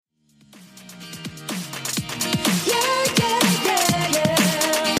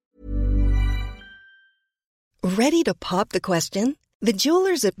Ready to pop the question? The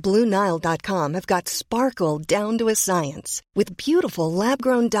jewelers at BlueNile.com have got sparkle down to a science with beautiful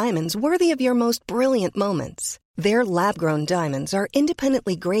lab-grown diamonds worthy of your most brilliant moments. Their lab-grown diamonds are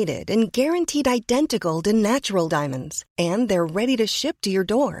independently graded and guaranteed identical to natural diamonds, and they're ready to ship to your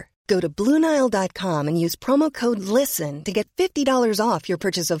door. Go to BlueNile.com and use promo code LISTEN to get $50 off your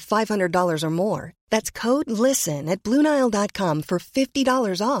purchase of $500 or more. That's code LISTEN at BlueNile.com for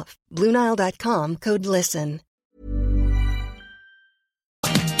 $50 off. BlueNile.com, code LISTEN.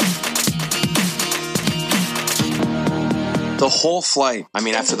 The whole flight,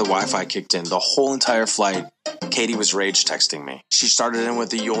 after the Wi-Fi kicked in, the whole entire flight, Katie was rage texting me. She started in with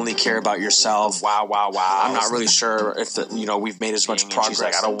the "you only care about yourself." Wow, wow, wow. I'm not really sure if we've made as much progress. She's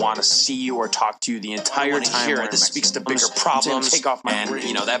like, I don't want to see you or talk to you the entire time. Here, this speaks to bigger problems. Take off my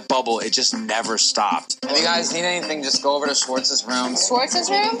bridge. That bubble, it just never stopped. If you guys need anything, just go over to Schwartz's room.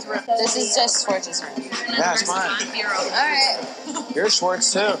 Schwartz's room? This is just Schwartz's room. Yeah, it's fine. All right. You're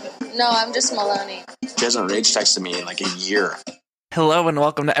Schwartz too. No, I'm just Maloney. She hasn't rage texted me in like a year. Hello and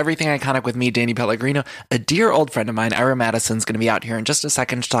welcome to Everything Iconic with me, Danny Pellegrino. A dear old friend of mine, Ira Madison's going to be out here in just a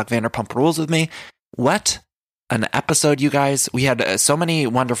second to talk Vanderpump Rules with me. What an episode, you guys. We had so many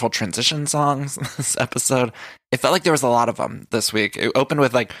wonderful transition songs this episode. It felt like there was a lot of them this week. It opened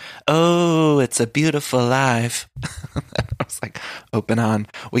with like, "Oh, it's a beautiful life." I was like, open on.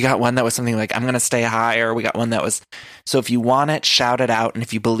 We got one that was something like, "I'm going to stay higher." We got one that was, "So if you want it, shout it out. And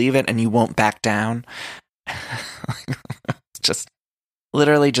if you believe it and you won't back down." It's just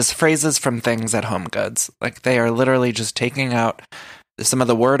literally just phrases from things at Home Goods. Like they are literally just taking out some of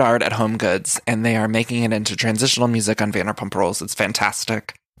the word art at Home Goods and they are making it into transitional music on Vanderpump Rules. It's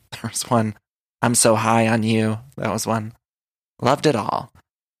fantastic. There was one, "I'm So High on You." That was one. Loved it all.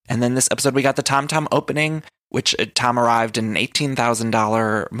 And then this episode, we got the Tom Tom opening, which Tom arrived in an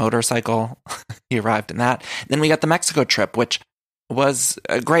 $18,000 motorcycle. He arrived in that. Then we got the Mexico trip, which was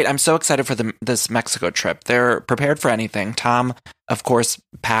great. I'm so excited for this Mexico trip. They're prepared for anything. Tom, of course,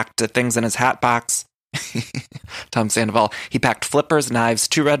 packed things in his hat box. Tom Sandoval. He packed flippers, knives,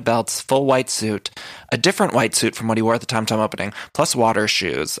 2 red belts, full white suit, a different white suit from what he wore at the Tom Tom opening, plus water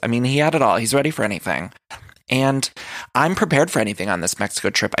shoes. He had it all. He's ready for anything. And I'm prepared for anything on this Mexico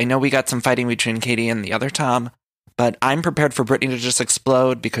trip. I know we got some fighting between Katie and the other Tom, but I'm prepared for Brittany to just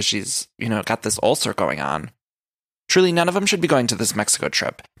explode because she's, got this ulcer going on. Truly, none of them should be going to this Mexico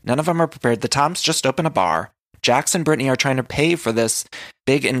trip. None of them are prepared. The Toms just open a bar. Jax and Brittany are trying to pay for this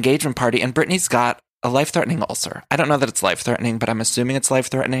big engagement party, and Brittany's got a life-threatening ulcer. I don't know that it's life-threatening, but I'm assuming it's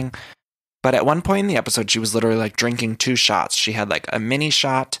life-threatening. But at one point in the episode, she was literally like drinking 2 shots. She had like a mini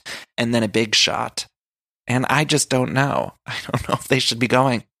shot and then a big shot. And I just don't know. I don't know if they should be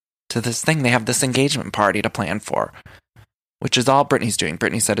going to this thing. They have this engagement party to plan for, which is all Brittany's doing.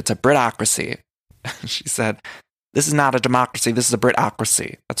 Brittany said it's a Britocracy. She said, "This is not a democracy. This is a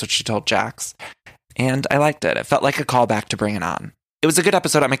Britocracy." That's what she told Jax. And I liked it. It felt like a callback to Bring It On. It was a good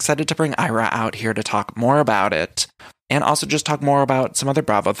episode. I'm excited to bring Ira out here to talk more about it and also just talk more about some other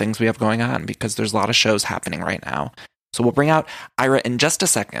Bravo things we have going on because there's a lot of shows happening right now. So we'll bring out Ira in just a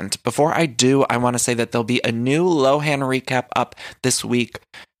second. Before I do, I want to say that there'll be a new Lohan recap up this week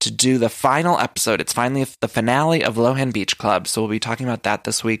to do the final episode. It's finally the finale of Lohan Beach Club. So we'll be talking about that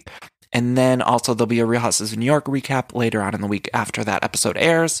this week. And then also there'll be a Real Houses of New York recap later on in the week after that episode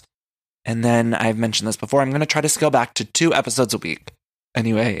airs. And then I've mentioned this before, I'm going to try to scale back to 2 episodes a week.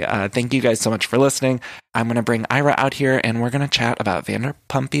 Anyway, thank you guys so much for listening. I'm going to bring Ira out here and we're going to chat about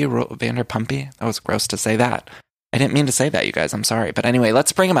Vanderpumpy. That was gross to say that. I didn't mean to say that, you guys. I'm sorry. But anyway,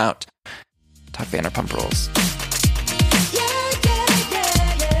 let's bring him out. Talk Vanderpump Rules.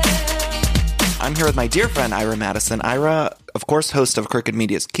 I'm here with my dear friend, Ira Madison. Ira, of course, host of Crooked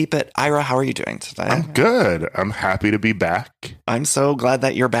Media's Keep It. Ira, how are you doing today? I'm good. I'm happy to be back. I'm so glad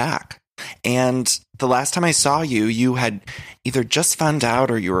that you're back. And the last time I saw you, you had either just found out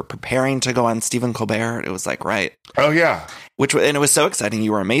or you were preparing to go on Stephen Colbert. It was like, right. Oh, yeah. And it was so exciting.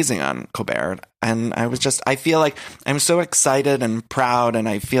 You were amazing on Colbert. And I feel like I'm so excited and proud. And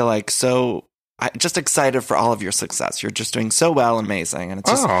I feel like just excited for all of your success. You're just doing so well, amazing. And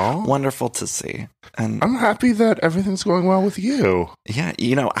it's just wonderful to see. And I'm happy that everything's going well with you. Yeah.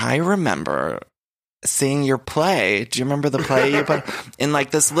 I remember seeing your play. Do you remember the play you put in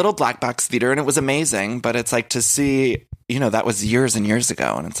like this little black box theater? And it was amazing. But it's like to see, that was years and years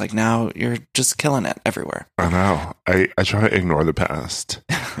ago. And it's like now you're just killing it everywhere. I know. I try to ignore the past.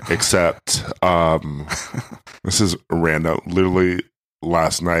 Except this is random. Literally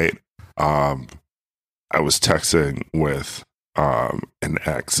last night, I was texting with an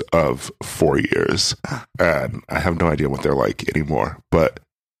ex of 4 years, and I have no idea what they're like anymore. But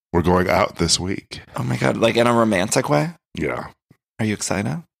We're going out this week. Oh my God. Like in a romantic way? Yeah. Are you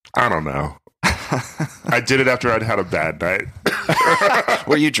excited? I don't know. I did it after I'd had a bad night.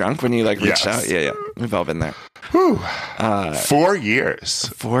 Were you drunk when you like reached Yes. out? Yeah. We've all been there. Whew. 4 years.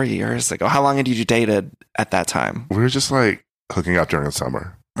 4 years ago. How long had you dated at that time? We were just like hooking up during the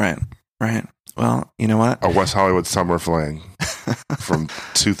summer. Right. Well, you know what? A West Hollywood summer fling from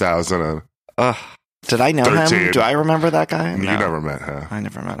 2000. Did I know him? 13. Do I remember that guy? You No. never met him. I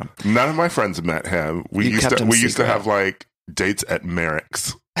never met him. None of my friends met him. We You used kept to him we used to secret. have like dates at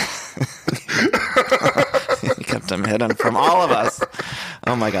Merrick's. You kept him hidden from all of us.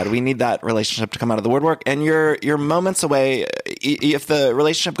 Oh my God, we need that relationship to come out of the woodwork. And you're moments away. If the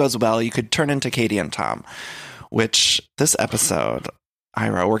relationship goes well, you could turn into Katie and Tom. Which this episode,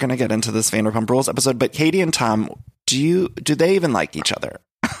 Ira, we're going to get into this Vanderpump Rules episode. But Katie and Tom, do they even like each other?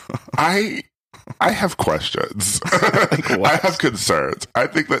 I have questions. what? I have concerns. I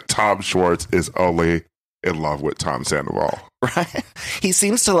think that Tom Schwartz is only in love with Tom Sandoval. Right? He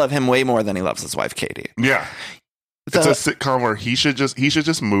seems to love him way more than he loves his wife, Katie. Yeah. It's a sitcom where he should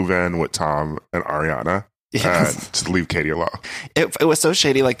just move in with Tom and Ariana and just leave Katie alone. It was so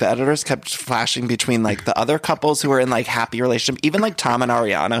shady. Like the editors kept flashing between like the other couples who were in like happy relationship, even like Tom and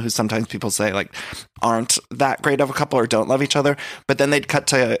Ariana, who sometimes people say like aren't that great of a couple or don't love each other. But then they'd cut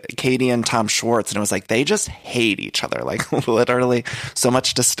to Katie and Tom Schwartz, and it was like they just hate each other, like literally so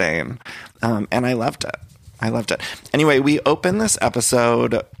much disdain. And I loved it. Anyway, we open this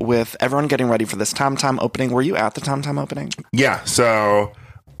episode with everyone getting ready for this Tom Tom opening. Were you at the Tom Tom opening? Yeah. So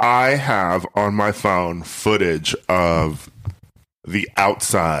I have on my phone footage of the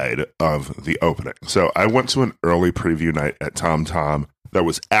outside of the opening. So I went to an early preview night at Tom Tom that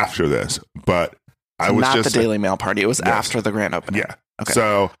was after this, but I was not just the Daily Mail party. It was Yes. after the grand opening. Yeah. Okay.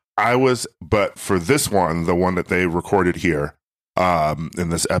 So but for this one, the one that they recorded here in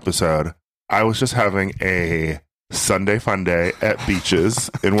this episode, I was just having a Sunday fun day at Beaches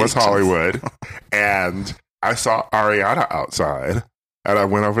in West Hollywood, and I saw Ariana outside, and I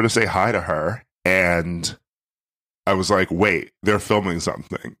went over to say hi to her, and I was like, wait, they're filming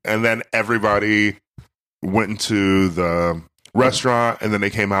something. And then everybody went into the restaurant, and then they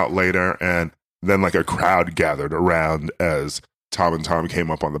came out later, and then like a crowd gathered around as Tom and Tom came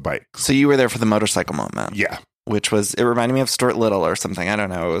up on the bike. So you were there for the motorcycle moment. Yeah. Which was, it reminded me of Stuart Little or something. I don't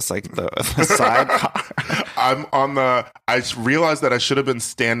know. It was like the sidecar. I realized that I should have been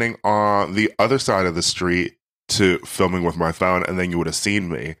standing on the other side of the street to filming with my phone, and then you would have seen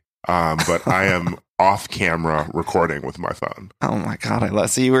me. But I am off camera recording with my phone. Oh my God.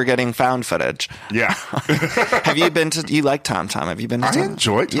 So you were getting found footage. Yeah. Have you been to, you like Tom Tom? Have you been to I Tom?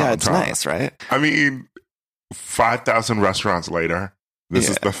 enjoyed Tom Yeah, it's Tom. nice, right? I mean, 5,000 restaurants later, this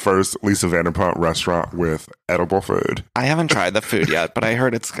is the first Lisa Vanderpump restaurant with edible food. I haven't tried the food yet, but I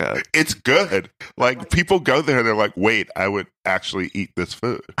heard it's good. It's good. Like, people go there and they're like, wait, I would actually eat this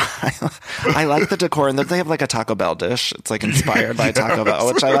food. I like the decor, and then they have like a Taco Bell dish. It's like inspired by Taco Bell,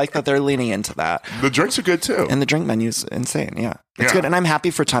 which I like that they're leaning into that. The drinks are good too. And the drink menu's insane. Yeah. It's Yeah. good. And I'm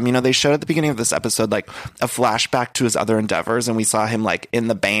happy for Tom. You know, they showed at the beginning of this episode like a flashback to his other endeavors, and we saw him like in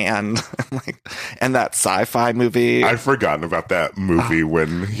the band and that sci-fi movie. I'd forgotten about that movie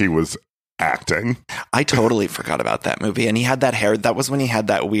when he was acting. I totally forgot about that movie. And he had that hair. That was when he had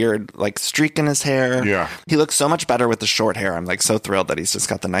that weird like streak in his hair. Yeah. He looks so much better with the short hair. I'm like so thrilled that he's just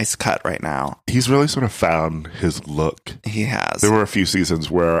got the nice cut right now. He's really sort of found his look. He has. There were a few seasons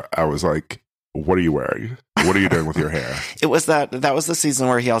where I was like, what are you wearing? What are you doing with your hair? It was that was the season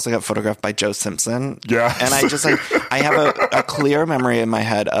where he also got photographed by Joe Simpson. Yeah. And I just like, I have a clear memory in my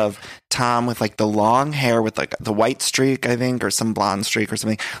head of Tom with like the long hair with like the white streak, I think, or some blonde streak or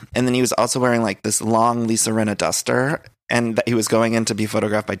something. And then he was also wearing like this long Lisa Rinna duster, and that he was going in to be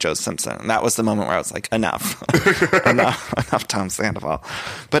photographed by Joe Simpson. And that was the moment where I was like, enough, enough Tom Sandoval.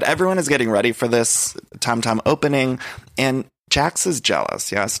 But everyone is getting ready for this Tom Tom opening, and Jax is jealous.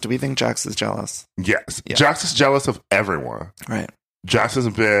 Yes. Do we think Jax is jealous? Yes. Yeah. Jax is jealous of everyone. Right. Jax has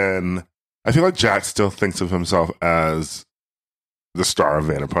been, I feel like Jax still thinks of himself as the star of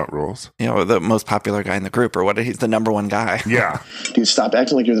Vanderpump Rules. You know, the most popular guy in the group, or what? He's the number one guy. Yeah. Dude, stop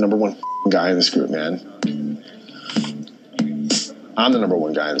acting like you're the number one guy in this group, man. I'm the number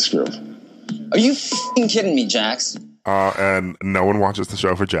one guy in this group. Are you f***ing kidding me, Jax? And no one watches the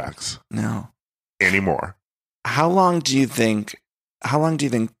show for Jax No. anymore. How long do you think,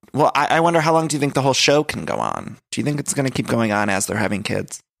 well, I wonder how long do you think the whole show can go on? Do you think it's going to keep going on as they're having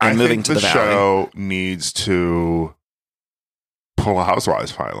kids and moving think to the valley? show needs to pull a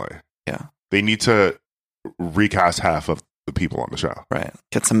Housewives finally. Yeah. They need to recast half of the people on the show. Right.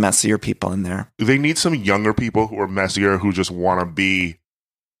 Get some messier people in there. They need some younger people who are messier, who just want to be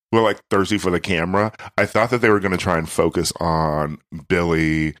were like thirsty for the camera. I thought that they were going to try and focus on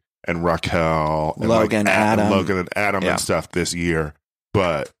Billy and Raquel and Logan, Adam. Logan and Adam Yeah. and stuff this year,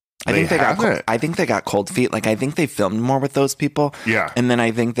 but I think they haven't. got cold feet. Like, I think they filmed more with those people. Yeah. And then I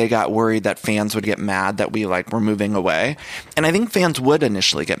think they got worried that fans would get mad that we like were moving away. And I think fans would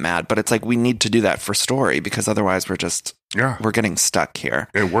initially get mad, but it's like we need to do that for story because otherwise we're getting stuck here.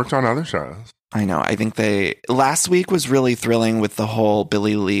 It worked on other shows. I know. I think last week was really thrilling with the whole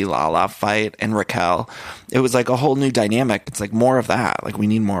Billy Lee Lala fight and Raquel. It was like a whole new dynamic. It's like more of that. Like we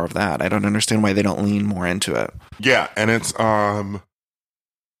need more of that. I don't understand why they don't lean more into it. Yeah, and it's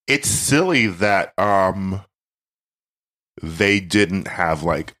silly that they didn't have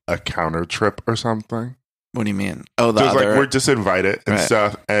like a counter trip or something. What do you mean? Oh, Just like we're disinvited and Right.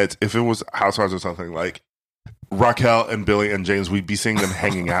 stuff. And if it was Housewives or something, like Raquel and Billy and James, we'd be seeing them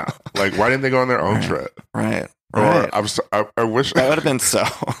hanging out. Like, why didn't they go on their own Right. trip? Right. Or Right. I wish That would have been so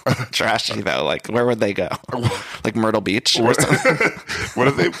trashy though. Like, where would they go? Like Myrtle Beach or What,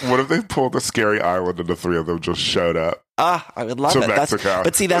 something? what if they pulled the scary island and the three of them just showed up I would love to it. Mexico?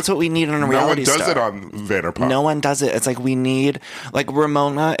 But see, that's what we need in a No one reality does star. it on Vanderpump. No one does it. It's like we need, like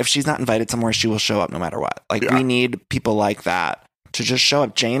Ramona, if she's not invited somewhere, she will show up no matter what. Like Yeah. we need people like that to just show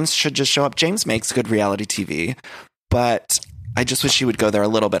up. James should just show up. James makes good reality TV, but I just wish he would go there a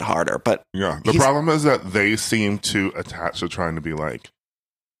little bit harder. But Yeah. The he's- problem is that they seem to attach to trying to be like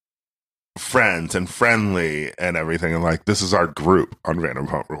friends and friendly and everything. And like, this is our group on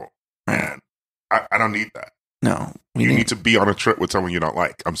Vanderpump Rules. And I don't need that. no, we You need to be on a trip with someone you don't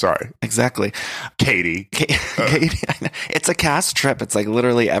like. I'm sorry. exactly. Katie. Katie, I know. It's a cast trip. It's like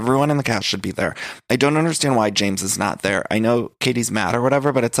literally everyone in the cast should be there. I don't understand why James is not there. I know Katie's mad or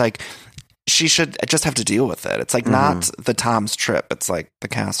whatever, but it's like she should just have to deal with it. It's like not the Tom's trip. It's like the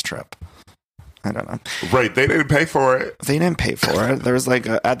cast trip. I don't know. Right. They didn't pay for it. They didn't pay for it. There was like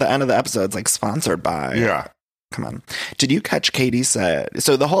at the end of the episode, it's like sponsored by. Yeah. Come on. Did you catch Katie say?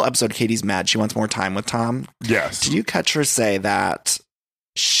 So the whole episode, Katie's mad. She wants more time with Tom. Yes. Did you catch her say that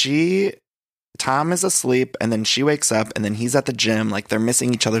Tom is asleep and then she wakes up and then he's at the gym, like they're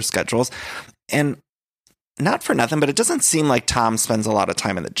missing each other's schedules. And not for nothing, but it doesn't seem like Tom spends a lot of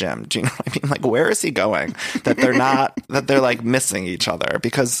time in the gym. Do you know what I mean? Like, where is he going? That they're like missing each other,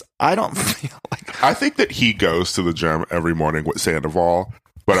 because I don't feel like. I think that he goes to the gym every morning with Sandoval,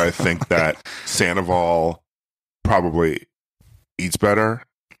 but I think that Sandoval probably eats better.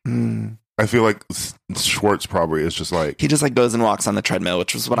 I feel like Schwartz probably is just like, He just like goes and walks on the treadmill,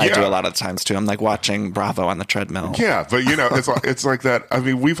 which is what I do Yeah. a lot of times too. I'm like watching Bravo on the treadmill. yeah, but you know, it's like that. I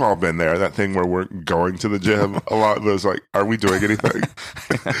mean, we've all been there. That thing where we're going to the gym a lot. Of those like, are we doing anything?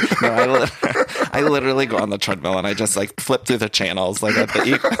 No, I literally go on the treadmill and I just like flip through the channels. Like at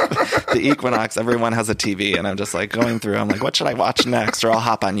the Equinox, everyone has a TV, and I'm just like going through. I'm like, what should I watch next? Or I'll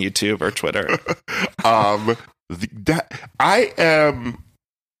hop on YouTube or Twitter. I am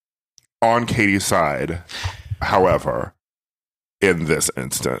on Katie's side, however, in this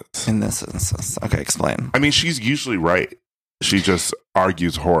instance. In this instance, okay, explain. I mean, she's usually right. She just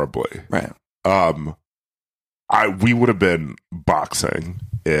argues horribly. Right. We would have been boxing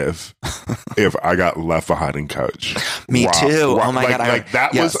if I got left behind in Coach. Me too. Oh my like, God, like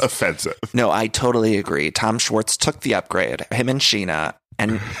that yes. was offensive. No, I totally agree. Tom Schwartz took the upgrade, him and Sheena,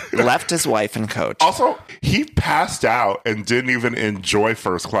 and left his wife and Coach. Also, he passed out and didn't even enjoy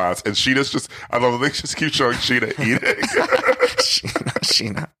first class. And Sheena's just, I love they just keep showing Sheena eating.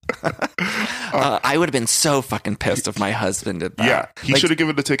 Sheena. I would have been so fucking pissed if my husband did that. Yeah, he Like, should have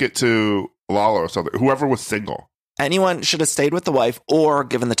given the ticket to Lala or something. Whoever was single. anyone should have stayed with the wife or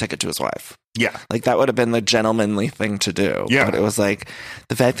given the ticket to his wife. Yeah. Like that would have been the gentlemanly thing to do. Yeah. But it was like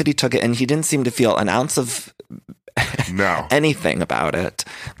the fact that he took it and he didn't seem to feel an ounce of No. anything about it.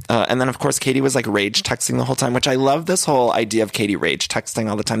 And then, of course, Katie was like rage texting the whole time, which I love this whole idea of Katie rage texting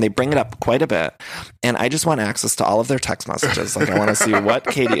all the time. They bring it up quite a bit. And I just want access to all of their text messages. Like, I want to see what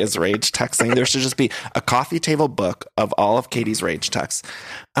Katie is rage texting. There should just be a coffee table book of all of Katie's rage texts.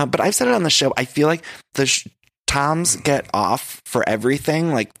 But I've said it on the show. I feel like Toms get off for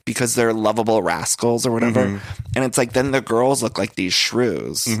everything, like because they're lovable rascals or whatever. And it's like, then the girls look like these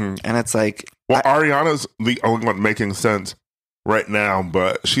shrews. And it's like, Well, Ariana's the only one making sense right now,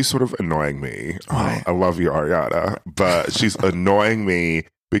 but she's sort of annoying me. Why? I love you, Ariana, but she's annoying me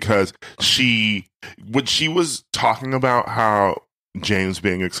because when she was talking about how James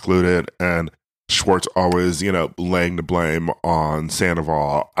being excluded and Schwartz always, laying the blame on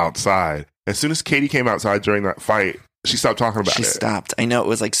Sandoval outside. As soon as Katie came outside during that fight she stopped talking about She it. stopped. I know, it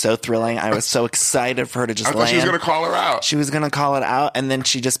was like so thrilling. I was so excited for her to just I thought land. she was going to call her out. She was going to call it out, and then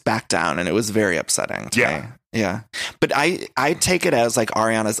she just backed down, and it was very upsetting to me. Yeah. But I take it as like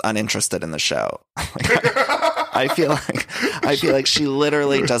Ariana's uninterested in the show. I feel like she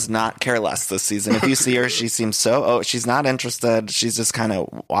literally does not care less this season. If you see her, she seems she's not interested. She's just kind of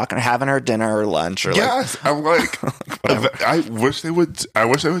walking, having her dinner or lunch or yes, I'm like, whatever. I wish they would do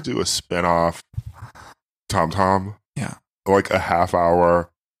a spinoff Tom. Yeah. Like a half hour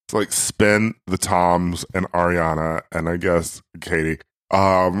to like spin the Toms and Ariana and I guess Katie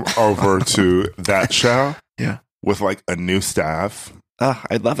over to that show. Yeah. With like a new staff. Oh,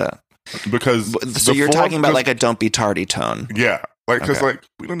 I'd love it. Because so you're talking about like a don't be tardy tone. Yeah. Like because Okay. like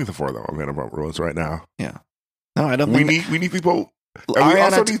we don't need the four of them on Vanderpump Rules right now. Yeah. No, I don't We think need people and we Ariana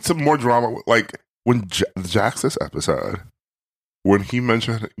also need some more drama. Like when Jax this episode, when he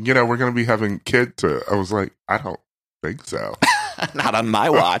mentioned, we're going to be having kids, I was like, I don't think so. not on my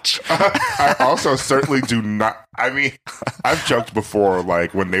watch. I also certainly do not. I mean, I've joked before,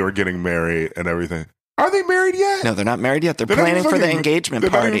 like when they were getting married and everything. Are they married yet? No, they're not married yet. They're They're not planning even for the fucking- engagement They're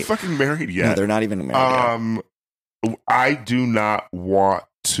not party. even fucking married yet. No, they're not even married yet. I do not want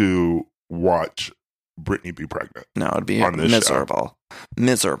to watch Britney be pregnant. No, it'd be on this miserable.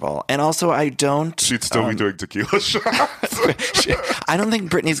 Miserable. And also, I don't... She'd still be doing tequila shots. I don't think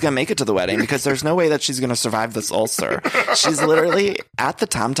Britney's going to make it to the wedding because there's no way that she's going to survive this ulcer. She's literally, at the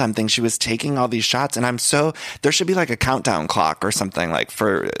Tom Tom thing, she was taking all these shots, and there should be like a countdown clock or something like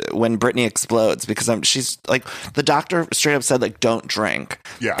for when Britney explodes because she's like, the doctor straight up said like, don't drink.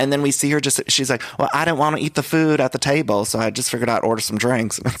 Yeah. And then we see her she's like, well, I didn't want to eat the food at the table, so I just figured I'd order some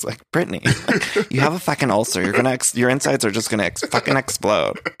drinks. And it's like, Britney, like, you have a fucking ulcer. Your insides are just going to fucking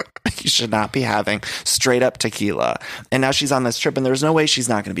explode. You should not be having straight up tequila. And now she's on this trip, and there's no way she's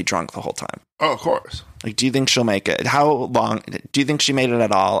not going to be drunk the whole time. Oh, of course. Like, do you think she'll make it? How long? Do you think she made it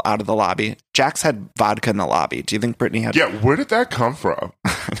at all out of the lobby? Jax had vodka in the lobby. Do you think Britney had? Yeah, where did that come from?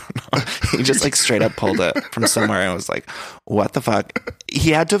 I don't know. He just like straight up pulled it from somewhere and was like, what the fuck? He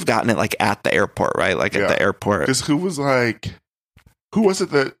had to have gotten it like at the airport, right? Like at the airport. Because who was it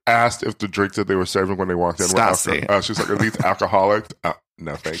that asked if the drinks that they were serving when they walked in Stassi. were she was like, are these alcoholic?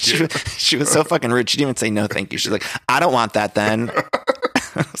 No, thank you. She was so fucking rude. She didn't even say no, thank you. She's like, I don't want that then.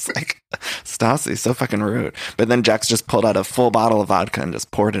 I was like, Stassi, so fucking rude. But then Jax just pulled out a full bottle of vodka and just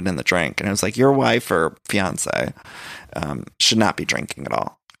poured it in the drink. And it was like, your wife or fiance should not be drinking at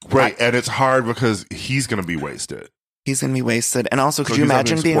all. Right. And it's hard because he's going to be wasted. He's going to be wasted. And also, could So you he's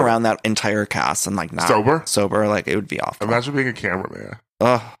imagine having being sport. around that entire cast and like not Sober? Like, it would be awful. Imagine being a cameraman.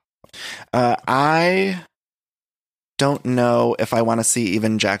 Ugh. I don't know if I want to see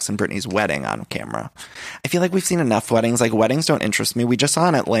even Jax and Britney's wedding on camera. I feel like we've seen enough weddings. Like, weddings don't interest me. We just saw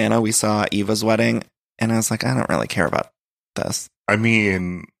in Atlanta, we saw Eva's wedding, and I was like, I don't really care about this. I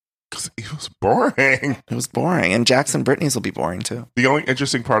mean, because it was boring. It was boring. And Jax and Britney's will be boring too. The only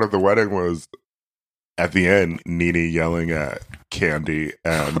interesting part of the wedding was at the end, Nene yelling at Candy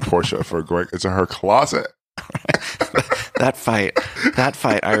and Portia for going into her closet. That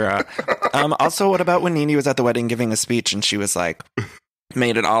fight, Ira. Also, what about when Nene was at the wedding giving a speech and she was like,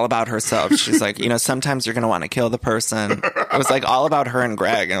 made it all about herself. She's like, sometimes you're going to want to kill the person. It was like all about her and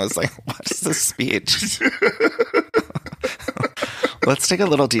Greg. And I was like, what is this speech? Let's take a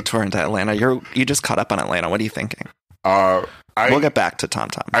little detour into Atlanta. You just caught up on Atlanta. What are you thinking? We'll get back to Tom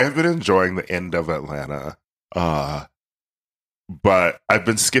Tom. I have been enjoying the end of Atlanta, but I've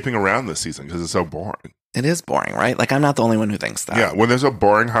been skipping around this season because it's so boring. It is boring, right? Like, I'm not the only one who thinks that. Yeah, when there's a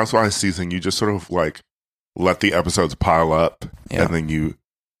boring Housewives season, you just sort of like let the episodes pile up, Yeah. and then you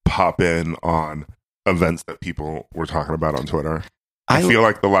pop in on events that people were talking about on Twitter. I feel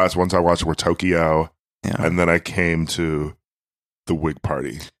like the last ones I watched were Tokyo, and then I came to the wig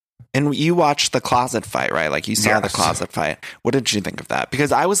party. And you watched the closet fight, right? Like, you saw the closet fight. What did you think of that?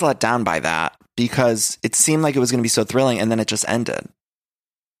 Because I was let down by that because it seemed like it was going to be so thrilling, and then it just ended.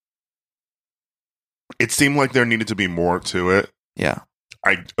 It seemed like there needed to be more to it. Yeah.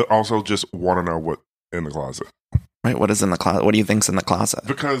 I also just want to know what's in the closet. Right? What is in the closet? What do you think's in the closet?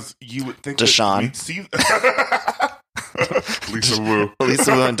 Because you would think Deshaun. we'd see Lisa Wu.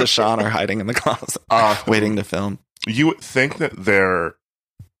 Lisa Wu and Deshaun are hiding in the closet, waiting to film. You would think that there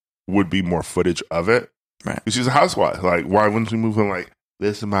would be more footage of it. Right. She's a housewife. Like, why wouldn't you move in like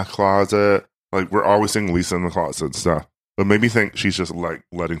this in my closet? Like, we're always seeing Lisa in the closet and stuff. But maybe think she's just like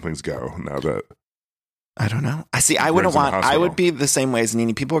letting things go now that. I don't know. I would be the same way as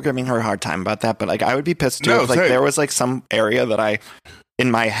Nene. People are giving her a hard time about that, but like, I would be pissed too if like there was like some area that in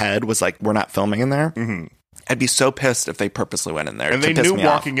my head was like, we're not filming in there. Mm-hmm. I'd be so pissed if they purposely went in there. And to they piss knew me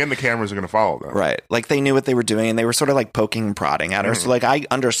off. walking in, the cameras are going to follow them. Right. Like they knew what they were doing and they were sort of like poking and prodding at her. So like I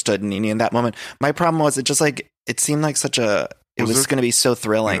understood Nene in that moment. My problem was it just like, it seemed like it was going to be so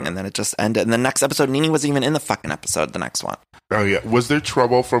thrilling and then it just ended. And the next episode, Nene wasn't even in the fucking episode, the next one. Oh yeah. Was there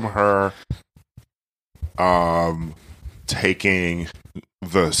trouble from her taking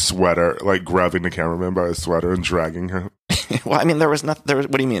the sweater, like grabbing the cameraman by his sweater and dragging him? Well, I mean, there was nothing.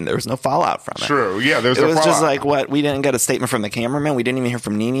 What do you mean? There was no fallout from it. True. Yeah, there was. It no was fallout. just like what we didn't get a statement from the cameraman. We didn't even hear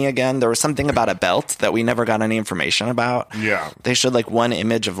from Nene again. There was something about a belt that we never got any information about. Yeah, they showed like one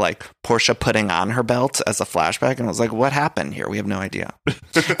image of like Portia putting on her belt as a flashback, and it was like, what happened here? We have no idea.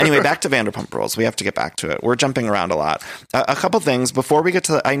 Anyway, back to Vanderpump Rules. We have to get back to it. We're jumping around a lot. A couple things before we get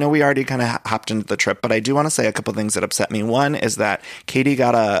to. I know we already kind of hopped into the trip, but I do want to say a couple things that upset me. One is that Katie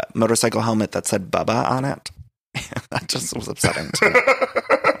got a motorcycle helmet that said Bubba on it. That just was upsetting to me.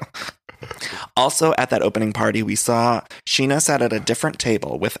 Also, at that opening party, we saw Sheena sat at a different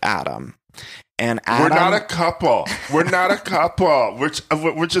table with Adam. And Adam, we're not a couple. We're not a couple. We're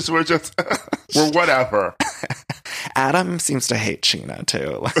just we're whatever. Adam seems to hate Sheena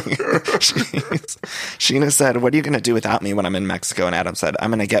too. Like, Sheena said, "What are you going to do without me when I'm in Mexico?" And Adam said,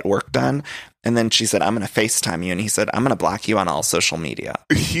 "I'm going to get work done." And then she said, "I'm going to FaceTime you." And he said, "I'm going to block you on all social media."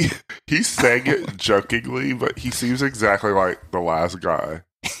 He's saying it jokingly, but he seems exactly like the last guy.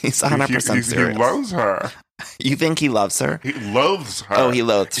 He's 100% serious. He loves her. You think he loves her? He loathes her. Oh, he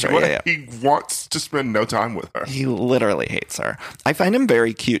loathes her. Yeah. He wants to spend no time with her. He literally hates her. I find him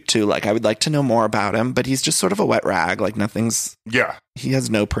very cute too. Like I would like to know more about him, but he's just sort of a wet rag. Like nothing's. Yeah. He has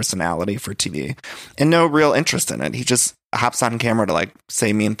no personality for TV and no real interest in it. He just hops on camera to like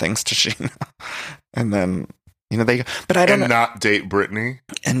say mean things to Sheena, and then but I don't know. Not date Brittany.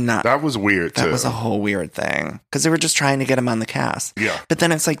 And not that was weird too. That was a whole weird thing because they were just trying to get him on the cast. Yeah. But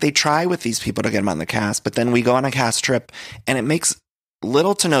then it's like they try with these people to get him on the cast, but then we go on a cast trip and it makes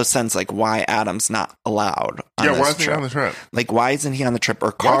little to no sense like why Adam's not allowed on this why isn't trip. he on the trip? Like why isn't he on the trip?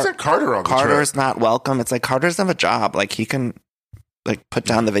 Or why isn't Carter on the trip? Carter's not welcome. It's like Carter doesn't have a job. Like he can like put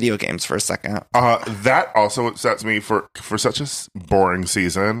down the video games for a second. That also upsets me for such a boring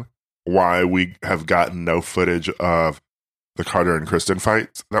season. Why we have gotten no footage of the Carter and Kristen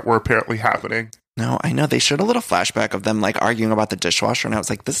fights that were apparently happening. No, I know. They showed a little flashback of them like arguing about the dishwasher, and I was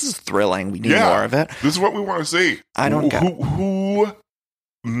like, this is thrilling. We need more of it. This is what we want to see. I don't get who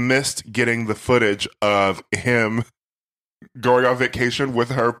missed getting the footage of him going on vacation with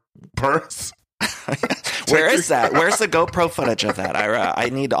her purse. Where is that? Where's the GoPro footage of that, Ira? I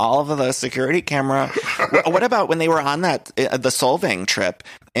need all of the security camera. What about when they were on that the Solvang trip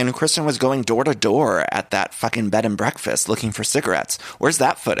and Kristen was going door to door at that fucking bed and breakfast looking for cigarettes? Where's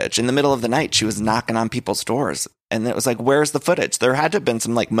that footage? In the middle of the night, she was knocking on people's doors. And it was like, where's the footage? There had to have been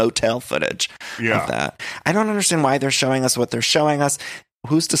some like motel footage of that. I don't understand why they're showing us what they're showing us.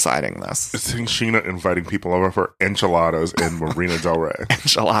 Who's deciding this? It's Sheena inviting people over for enchiladas in Marina Del Rey.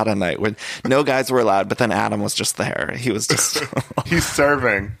 Enchilada night when no guys were allowed, but then Adam was just there. He was just... He's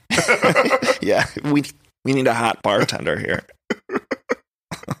serving. Yeah, we need a hot bartender here.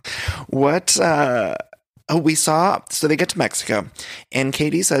 What... we saw... So they get to Mexico, and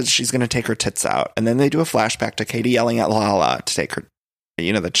Katie says she's going to take her tits out, and then they do a flashback to Katie yelling at Lala to take her...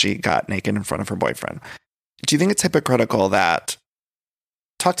 that she got naked in front of her boyfriend. Do you think it's hypocritical that...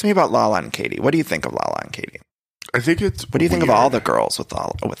 Talk to me about Lala and Katie. What do you think of Lala and Katie? I think it's What do you think of all the girls with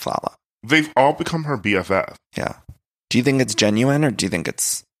Lala? They've all become her BFF. Yeah. Do you think it's genuine or do you think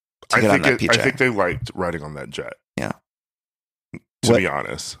it's to get on that PJ? I think they liked riding on that jet. Yeah. To be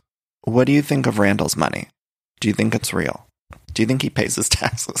honest. What do you think of Randall's money? Do you think it's real? Do you think he pays his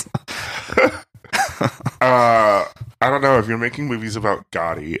taxes? I don't know. If you're making movies about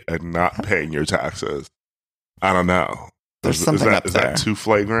Gotti and not paying your taxes, I don't know. There's something up there. Is that too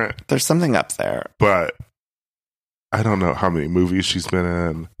flagrant? There's something up there. But I don't know how many movies she's been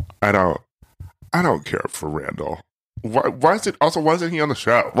in. I don't care for Randall. Why isn't he on the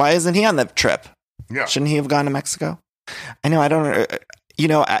show? Why isn't he on the trip? Yeah. Shouldn't he have gone to Mexico? I know. I don't.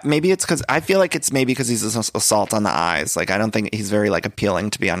 Maybe it's because I feel like it's maybe because he's assault on the eyes. Like I don't think he's very like appealing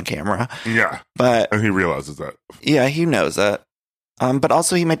to be on camera. Yeah. And he realizes that. Yeah, he knows it. But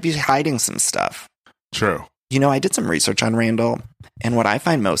also he might be hiding some stuff. True. I did some research on Randall, and what I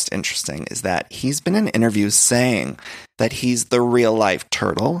find most interesting is that he's been in interviews saying that he's the real life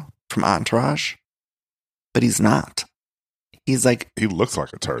turtle from Entourage, but he's not. He's like... He looks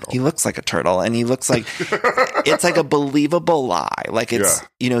like a turtle. He looks like a turtle, and he looks like... it's like a believable lie. Like it's,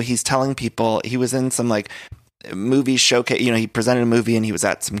 he's telling people... He was in some like movie showcase, he presented a movie and he was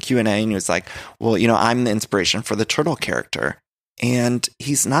at some Q&A and he was like, well, I'm the inspiration for the turtle character. And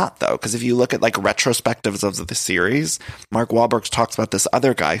he's not, though, because if you look at like retrospectives of the series, Mark Wahlberg talks about this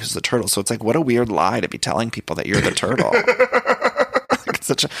other guy who's the turtle. So it's like, what a weird lie to be telling people that you're the turtle. It's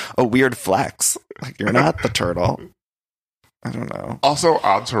such a weird flex. Like, you're not the turtle. I don't know. Also,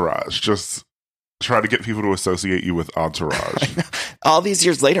 Entourage. Just try to get people to associate you with Entourage. All these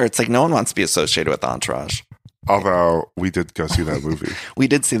years later, it's like no one wants to be associated with Entourage. Although we did go see that movie. We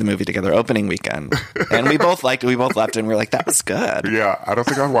did see the movie together opening weekend. And we both liked it. We both left it and we were like, that was good. Yeah, I don't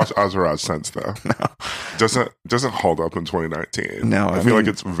think I've watched Entourage since, though. No. Doesn't hold up in 2019. No, I feel like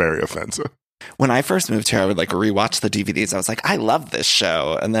it's very offensive. When I first moved here, I would like rewatch the DVDs. I was like, I love this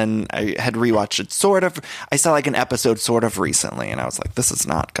show. And then I had rewatched it sort of. I saw like an episode sort of recently and I was like, this is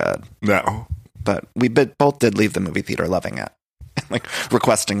not good. No. But we both did leave the movie theater loving it. Like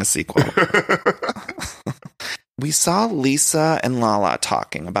requesting a sequel. We saw Lisa and Lala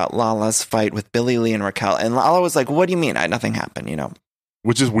talking about Lala's fight with Billy Lee and Raquel. And Lala was like, what do you mean? Nothing happened, you know?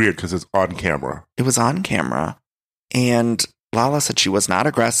 Which is weird because it's on camera. It was on camera. And Lala said she was not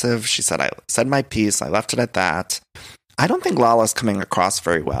aggressive. She said, I said my piece. I left it at that. I don't think Lala's coming across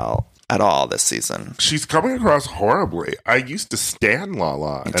very well at all this season. She's coming across horribly. I used to stan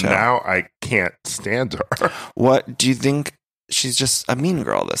Lala, and now I can't stand her. What do you think? She's just a mean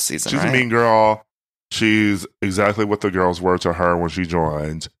girl this season, She's right? a mean girl. She's exactly what the girls were to her when she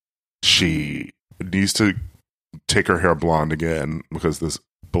joined. She needs to take her hair blonde again because this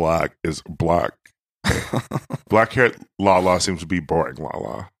black is black. Black hair Lala seems to be boring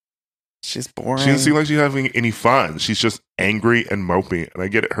Lala. She's boring. She doesn't seem like she's having any fun. She's just angry and mopey. And I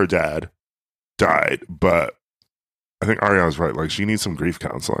get it, her dad died, but I think Ariana's right. Like, she needs some grief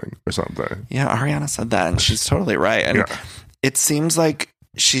counseling or something. Yeah, Ariana said that, and she's totally right. And it seems like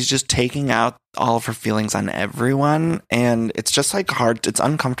she's just taking out all of her feelings on everyone, and it's just like hard. It's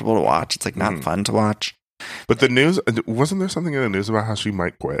uncomfortable to watch. It's like not fun to watch. But the news, wasn't there something in the news about how she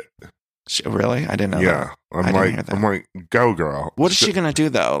might quit? Really? I didn't know that. I'm like, go girl. What is she going to do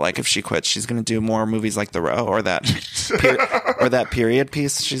though? Like if she quits, she's going to do more movies like The Row or that that period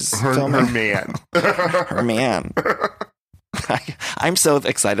piece she's filming. Her man. Her man. I'm so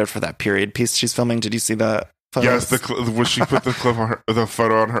excited for that period piece she's filming. Did you see the photos? Yes, when she put the clip on the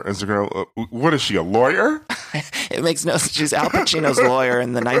photo on her Instagram. What is she, a lawyer? It makes no sense. She's Al Pacino's lawyer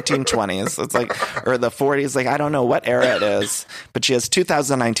in the 1920s. It's like, or the 40s. Like, I don't know what era it is, but she has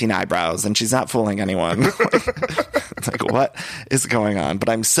 2019 eyebrows and she's not fooling anyone. It's like, what is going on? But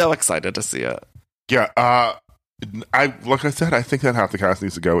I'm so excited to see it. Yeah. Like I said, I think that half the cast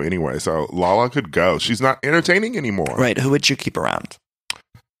needs to go anyway. So Lala could go. She's not entertaining anymore. Right. Who would you keep around?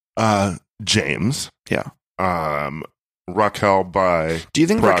 James. Yeah. Raquel by Do you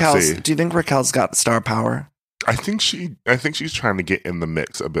think proxy. Raquel's got star power? I think she's trying to get in the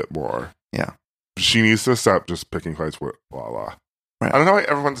mix a bit more. Yeah. She needs to stop just picking fights with Lala. Right. I don't know why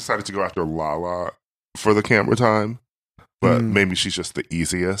everyone decided to go after Lala for the camera time, but maybe she's just the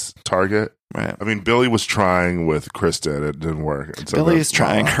easiest target. Right. I mean, Billy was trying with Kristen. It didn't work. And so Billy's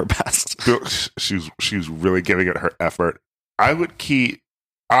trying her best. She's really giving it her effort. I would keep,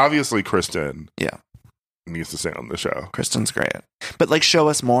 obviously, Kristen. Yeah. Needs to stay on the show. Kristen's great. But like show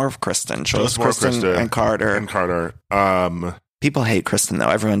us more of Kristen. Show us Kristen and Carter. And Carter. People hate Kristen though.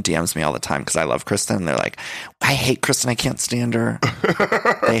 Everyone DMs me all the time because I love Kristen. They're like, I hate Kristen. I can't stand her.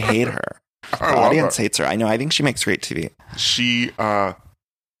 They hate her. The audience hates her. I know. I think she makes great TV.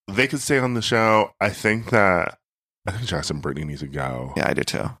 They could stay on the show. I think Jackson Brittany needs to go. Yeah, I do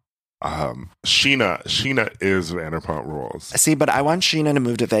too. Sheena is Vanderpump Rules. See, but I want Sheena to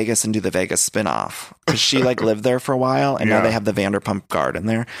move to Vegas and do the Vegas spinoff because she like lived there for a while and now they have the Vanderpump Garden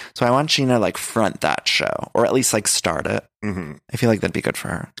there. So I want Sheena to like front that show or at least like start it. Mm-hmm. I feel like that'd be good for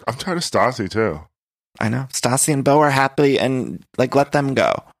her. I'm tired of Stassi too. I know. Stassi and Beau are happy and like let them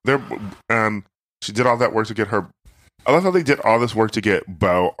go. She did all that work to get her. I love how they did all this work to get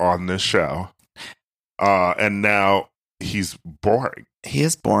Beau on this show. And now he's boring. He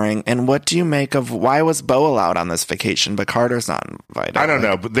is boring. And what do you make of why was Beau allowed on this vacation, but Carter's not invited? I don't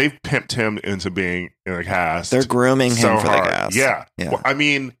know, but they've pimped him into being in a cast. They're grooming him for the cast. Yeah. Well, I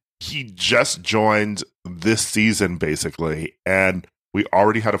mean, he just joined this season, basically, and we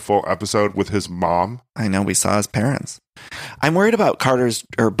already had a full episode with his mom. I know, we saw his parents. I'm worried about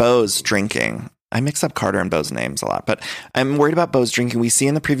Beau's drinking. I mix up Carter and Beau's names a lot, but I'm worried about Beau's drinking. We see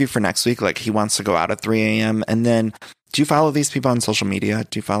in the preview for next week, like he wants to go out at 3 a.m. And then, do you follow these people on social media?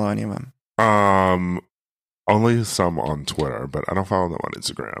 Do you follow any of them? Only some on Twitter, but I don't follow them on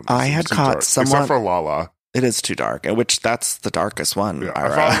Instagram. I had caught someone, except for Lala. It is too dark, which that's the darkest one. Yeah, I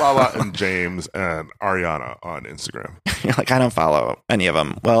follow Lala and James and Ariana on Instagram. You're like, I don't follow any of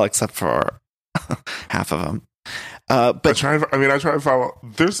them. Well, except for half of them. But I try to follow.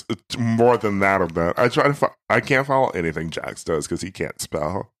 There's more than that of that. I can't follow anything Jax does because he can't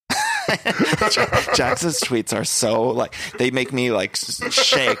spell. Jax's tweets are so like they make me like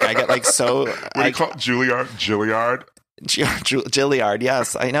shake. I get like so. What do you call it? Gilliard? Gilliard,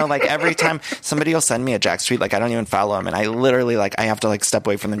 yes. I know, like, every time somebody will send me a Jax tweet, like, I don't even follow him, and I literally, like, I have to, like, step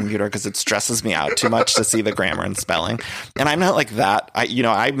away from the computer because it stresses me out too much to see the grammar and spelling. And I'm not like that.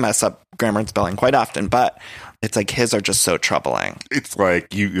 I mess up grammar and spelling quite often, but it's like his are just so troubling. It's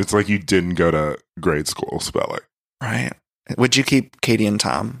like you didn't go to grade school spelling. Right. Would you keep Katie and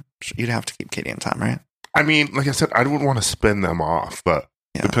Tom? You'd have to keep Katie and Tom, right? I mean, like I said, I wouldn't want to spin them off, but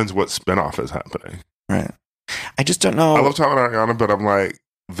it depends what spin-off is happening. Right. I just don't know. I love Tom and Ariana, but I'm like,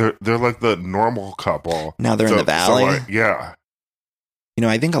 they're like the normal couple. Now they're in the Valley. So like, yeah.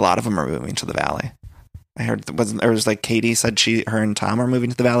 I think a lot of them are moving to the Valley. I heard there was like Katie said her and Tom are moving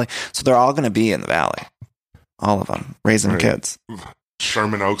to the Valley, so they're all going to be in the Valley. All of them raising kids.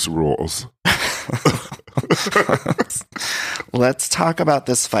 Sherman Oaks rules. Let's talk about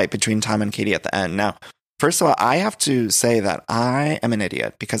this fight between Tom and Katie at the end. Now, first of all, I have to say that I am an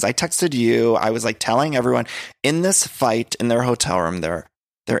idiot because I texted you. I was like telling everyone in this fight in their hotel room, they're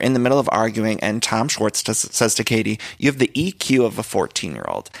in the middle of arguing, and Tom Schwartz says to Katie, "You have the EQ of a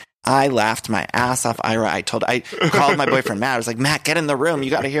 14-year-old." I laughed my ass off. I called my boyfriend Matt. I was like, "Matt, get in the room. You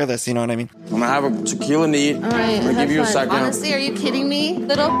got to hear this." You know what I mean? I'm gonna have a tequila neat. All right, I'm gonna give you a second. Honestly, are you kidding me?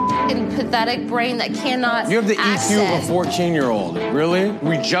 Little pathetic brain that cannot. You have the access. EQ of a 14-year-old. Really?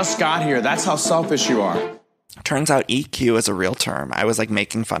 We just got here. That's how selfish you are. Turns out EQ is a real term. I was like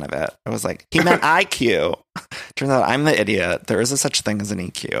making fun of it. I was like, he meant IQ. Turns out I'm the idiot. There is a such thing as an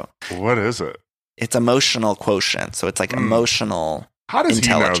EQ. What is it? It's emotional quotient. So it's like emotional. How does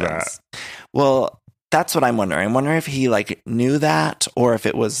intelligence. he know that? Well, that's what I'm wondering. I'm wondering if he like knew that or if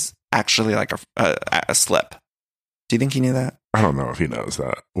it was actually like a slip. Do you think he knew that? I don't know if he knows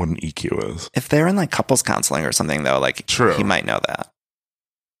that, what an EQ is. If they're in like couples counseling or something though, like True. He might know that.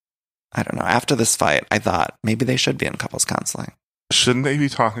 I don't know. After this fight, I thought maybe they should be in couples counseling. Shouldn't they be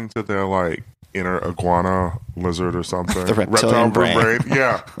talking to their like inner iguana lizard or something? The reptilian brain.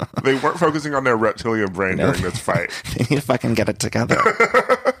 Yeah. They weren't focusing on their reptilian brain during this fight. They need to fucking get it together.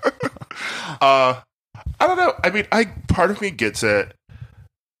 I don't know. I mean, part of me gets it.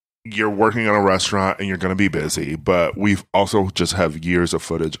 You're working on a restaurant and you're going to be busy, but we've also just have years of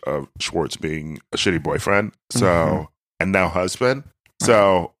footage of Schwartz being a shitty boyfriend, and now husband.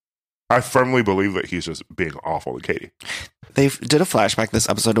 So I firmly believe that he's just being awful to Katie. They did a flashback this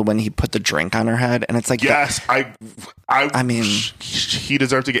episode of when he put the drink on her head, and it's like, yes, I mean, he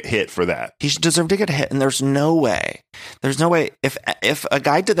deserved to get hit for that. He deserved to get hit, and there's no way if a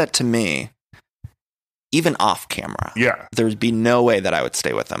guy did that to me, even off camera, there would be no way that I would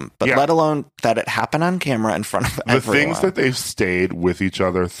stay with him. But let alone that it happened on camera in front of everyone. The things that they've stayed with each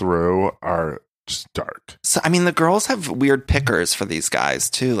other through are just dark. So, I mean, the girls have weird pickers for these guys,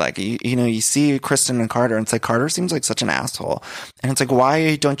 too. Like, you see Kristen and Carter, and it's like, Carter seems like such an asshole. And it's like,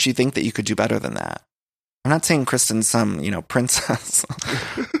 why don't you think that you could do better than that? I'm not saying Kristen's some, princess,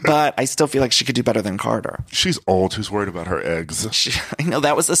 but I still feel like she could do better than Carter. She's old. Who's worried about her eggs? I know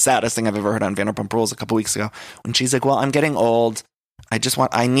that was the saddest thing I've ever heard on Vanderpump Rules a couple weeks ago when she's like, well, I'm getting old.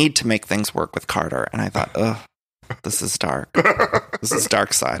 I need to make things work with Carter. And I thought, ugh, this is dark. This is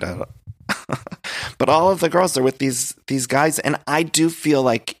dark side of it. But all of the girls are with these guys, and I do feel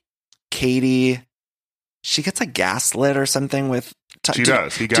like Katie, she gets like gaslit or something with. She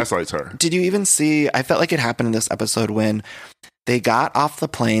does. He gaslights her. Did you even see? I felt like it happened in this episode when they got off the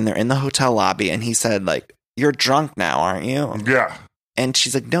plane. They're in the hotel lobby, and he said, "Like, you're drunk now, aren't you?" Yeah. And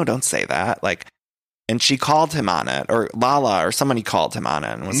she's like, "No, don't say that." Like, and she called him on it, or Lala, or somebody called him on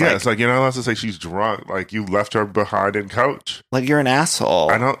it, and was like, it's like, you're not allowed to say she's drunk. Like, you left her behind in coach. Like, you're an asshole.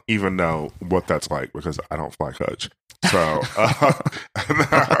 I don't even know what that's like because I don't fly coach. So,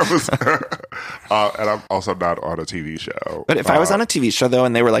 and I'm also not on a TV show. But if I was on a TV show, though,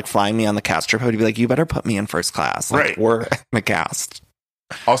 and they were like flying me on the cast trip, I would be like, you better put me in first class. Like, right. We're in the cast.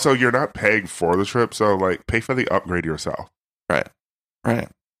 Also, you're not paying for the trip, so like pay for the upgrade yourself. Right.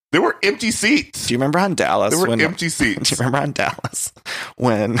 There were empty seats. Do you remember on Dallas? There were empty seats. Do you remember on Dallas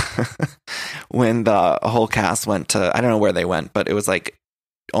when the whole cast went to, I don't know where they went, but it was like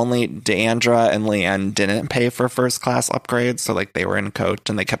only Deandra and Leanne didn't pay for first class upgrades. So like they were in coach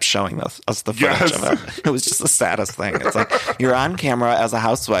and they kept showing us the footage of it. It was just the saddest thing. It's like you're on camera as a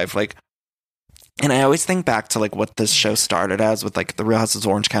housewife, like, and I always think back to like what this show started as with like the Real Houses of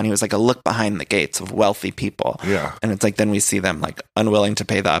Orange County. It was like a look behind the gates of wealthy people. Yeah. And it's like then we see them like unwilling to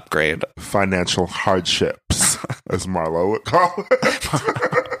pay the upgrade. Financial hardships, as Marlo would call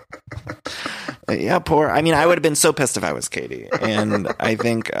it. Yeah, poor. I mean, I would have been so pissed if I was Katie. And I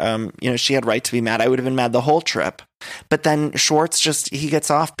think, she had right to be mad. I would have been mad the whole trip. But then Schwartz he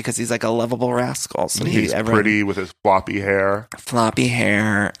gets off because he's like a lovable rascal. So he's pretty with his floppy hair.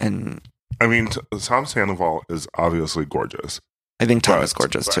 And I mean, Tom Sandoval is obviously gorgeous. I think Tom is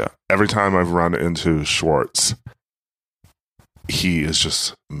gorgeous too. Every time I've run into Schwartz, he is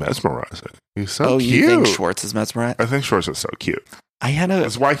just mesmerizing. He's so cute. You think Schwartz is mesmerizing? I think Schwartz is so cute.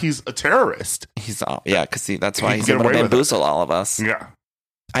 That's why he's a terrorist. Because that's why he's able to bamboozle all of us. Yeah.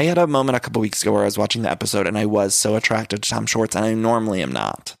 I had a moment a couple weeks ago where I was watching the episode and I was so attracted to Tom Schwartz, and I normally am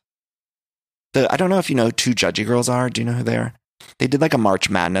not. I don't know if you know who Two Judgy Girls are. Do you know who they are? They did like a March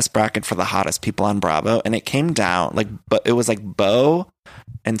Madness bracket for the hottest people on Bravo, and it came down it was like Beau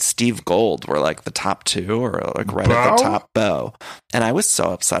and Steve Gold were like the top two, or like right at the top. Beau. And I was so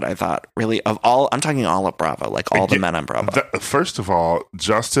upset. I thought, really, I'm talking all of Bravo, like all the men on Bravo. First of all,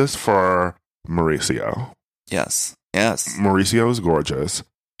 justice for Mauricio. Yes. Mauricio is gorgeous.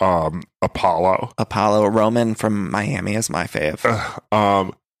 Apollo, Roman from Miami is my fave.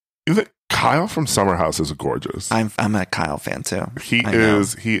 You think Kyle from Summer House is gorgeous? I'm a Kyle fan too. He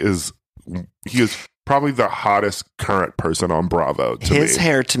is probably the hottest current person on Bravo. His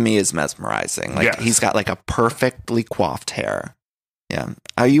hair to me is mesmerizing. He's got like a perfectly coiffed hair. Yeah.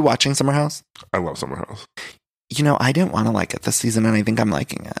 Are you watching Summer House? I love Summer House. I didn't want to like it this season, and I think I'm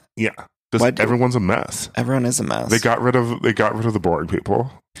liking it. Yeah. Because everyone's a mess. Everyone is a mess. They got rid of the boring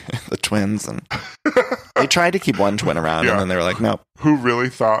people. The twins, and they tried to keep one twin around, and then they were like, nope. Who really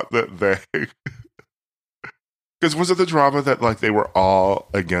thought that they... Because was it the drama that like they were all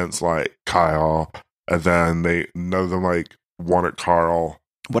against like Kyle, and then none of them like wanted Carl?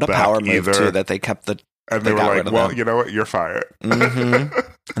 What a power move too, that they kept the... And they were like, well, you know what? You're fired. Mm-hmm.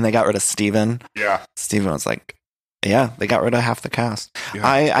 And they got rid of Steven. Yeah. Steven was like... Yeah, they got rid of half the cast.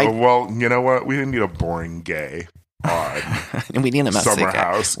 Yeah. Well, you know what? We didn't need a boring gay on we need a messy Summer gay.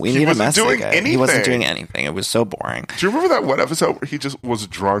 House. We need a messy gay. Anything. He wasn't doing anything. It was so boring. Do you remember that one episode where he just was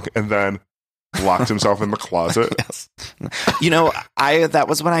drunk and then locked himself in the closet? Yes. That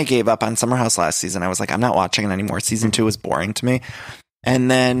was when I gave up on Summer House last season. I was like, I'm not watching it anymore. Season 2 was boring to me.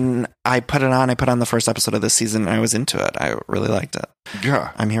 And then I put it on. I put on the first episode of this season, and I was into it. I really liked it.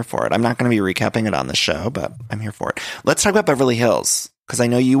 Yeah. I'm here for it. I'm not going to be recapping it on the show, but I'm here for it. Let's talk about Beverly Hills, because I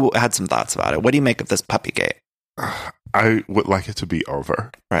know you had some thoughts about it. What do you make of this Puppygate? I would like it to be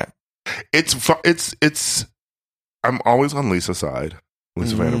over. Right. It's I'm always on Lisa's side,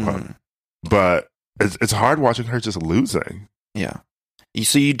 Lisa Vanderpump. But it's hard watching her just losing. Yeah.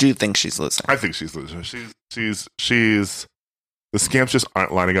 So you do think she's losing? I think she's losing. She's the scams just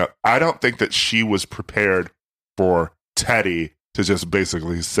aren't lining up. I don't think that she was prepared for Teddy to just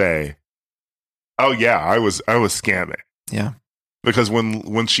basically say, "Oh yeah, I was scamming." Yeah. Because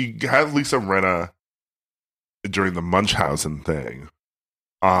when she had Lisa Rinna during the Munchausen thing,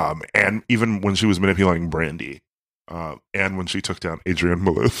 and even when she was manipulating Brandy, and when she took down Adrienne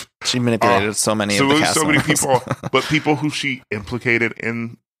Maloof, she manipulated so many of the cast so many members. people, but people who she implicated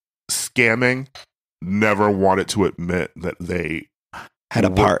in scamming never wanted to admit that they had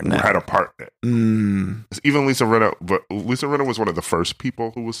a part in it. Even Lisa Rinna, but Lisa Rinna was one of the first people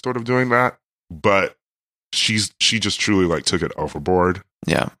who was sort of doing that, but she just truly like took it overboard.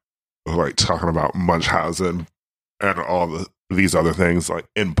 Yeah. Like talking about Munchausen and all these other things like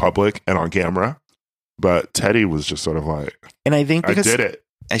in public and on camera. But Teddy was just sort of like, and I think because I did it.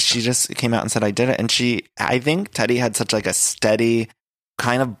 She just came out and said, I did it. And I think Teddy had such like a steady,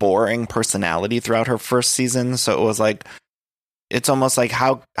 kind of boring personality throughout her first season. So it was like, it's almost like,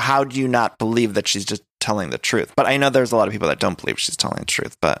 how do you not believe that she's just telling the truth? But I know there's a lot of people that don't believe she's telling the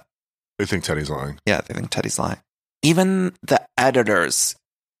truth, but they think Teddy's lying. Yeah, they think Teddy's lying. Even the editors,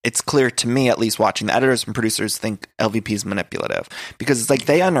 it's clear to me, at least watching, the editors and producers think LVP's manipulative because it's like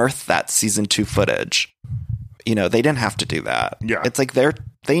they unearthed that season 2 footage. They didn't have to do that. Yeah. It's like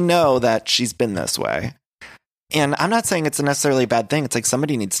they know that she's been this way. And I'm not saying it's a necessarily bad thing. It's like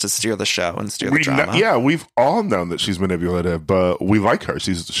somebody needs to steer the show and steer the drama. We've all known that she's manipulative, but we like her.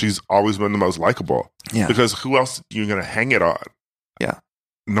 She's always been the most likable. Yeah. Because who else are you going to hang it on? Yeah.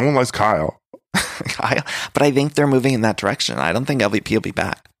 No one likes Kyle. But I think they're moving in that direction. I don't think LVP will be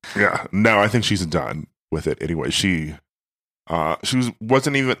back. Yeah. No, I think she's done with it anyway. She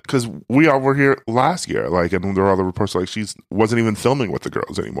wasn't even, because we all were here last year, like, and there were other reports like she wasn't even filming with the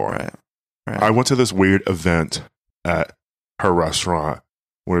girls anymore. Right. I went to this weird event at her restaurant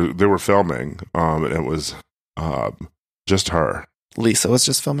where they were filming, and it was just her. Lisa was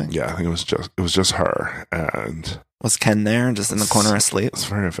just filming? Yeah, I think it was just her. And was Ken there, just in the corner asleep? It's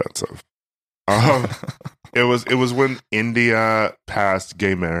very offensive. It was when India passed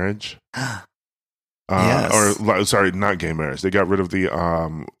gay marriage. Or sorry, not gay marriage. They got rid of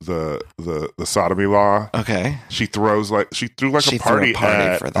the sodomy law. Okay. She threw a party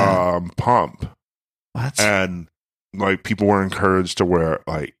at for that. Pump. What? And like people were encouraged to wear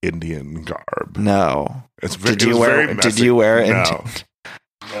like Indian garb. No. Did you wear Indian?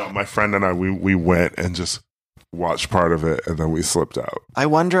 No, my friend and I we went and just watched part of it, and then we slipped out.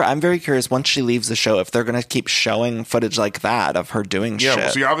 I'm very curious, once she leaves the show, if they're going to keep showing footage like that of her doing shit. Yeah,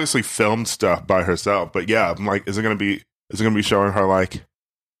 well, she obviously filmed stuff by herself, but yeah, I'm like, is it going to be showing her like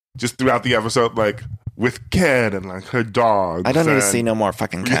just throughout the episode, like with Ken and like her dogs? I don't need to see no more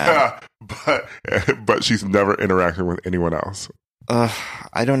fucking Ken. Yeah, but she's never interacting with anyone else.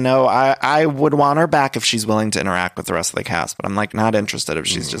 I don't know. I would want her back if she's willing to interact with the rest of the cast, but I'm like not interested if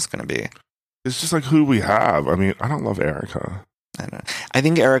she's just going to be. It's just like who we have. I mean, I don't love Erica. I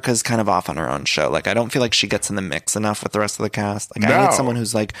think Erica's kind of off on her own show. Like, I don't feel like she gets in the mix enough with the rest of the cast. Like, I need someone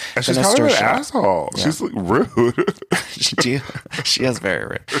who's like, and she's kind of an asshole. Yeah. She's like rude. She is very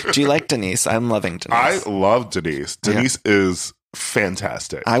rude. Do you like Denise? I'm loving Denise. I love Denise. Denise is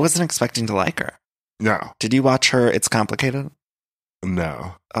fantastic. I wasn't expecting to like her. No. Did you watch her It's Complicated?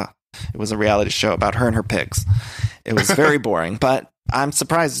 No. It was a reality show about her and her pigs. It was very boring, but I'm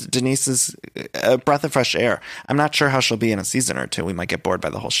surprised. Denise is a breath of fresh air. I'm not sure how she'll be in a season or two. We might get bored by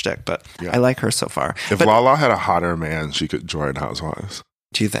the whole shtick, but I like her so far. If Lala had a hotter man, she could join Housewives.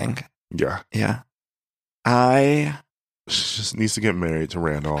 Do you think? Yeah. Yeah. She just needs to get married to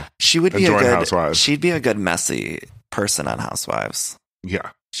Randall. She would be join Housewives. She'd be a good messy person on Housewives. Yeah.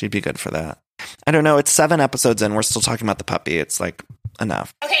 She'd be good for that. I don't know. It's 7 episodes in. We're still talking about the puppy. It's like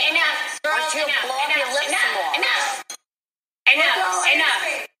enough. Okay, enough.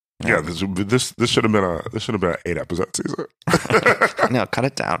 Yeah, this should have been an 8 episode season. No, cut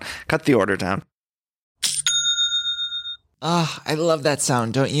it down. Cut the order down. I love that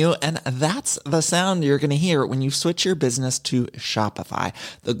sound, don't you? And that's the sound you're going to hear when you switch your business to Shopify,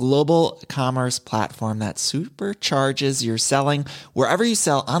 the global commerce platform that supercharges your selling wherever you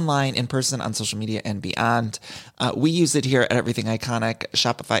sell online, in person, on social media, and beyond. We use it here at Everything Iconic.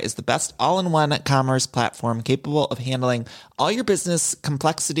 Shopify is the best all-in-one commerce platform capable of handling all your business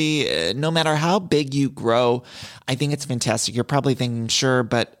complexity, no matter how big you grow. I think it's fantastic. You're probably thinking, sure,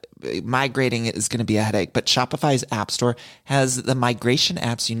 but migrating is going to be a headache, but Shopify's App Store has the migration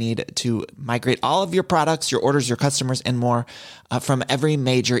apps you need to migrate all of your products, your orders, your customers, and more from every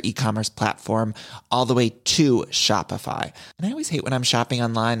major e-commerce platform all the way to Shopify. And I always hate when I'm shopping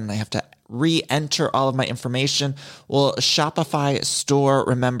online and I have to re-enter all of my information. Well, Shopify Store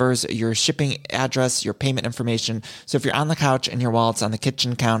remembers your shipping address, your payment information. So if you're on the couch and your wallet's on the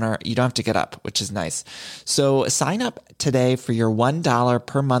kitchen counter, you don't have to get up, which is nice. So sign up today for your $1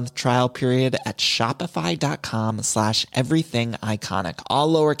 per month trial period at shopify.com/everythingiconic,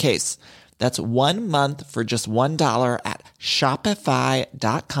 all lowercase. That's 1 month for just $1 at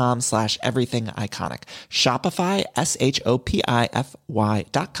shopify.com/everythingiconic. Shopify,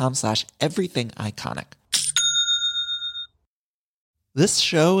 shopify.com/everythingiconic. This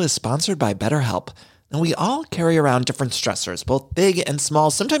show is sponsored by BetterHelp. And we all carry around different stressors, both big and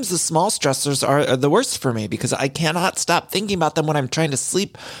small. Sometimes the small stressors are the worst for me because I cannot stop thinking about them when I'm trying to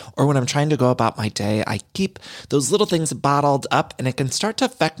sleep or when I'm trying to go about my day. I keep those little things bottled up and it can start to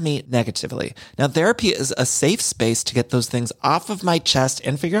affect me negatively. Now, therapy is a safe space to get those things off of my chest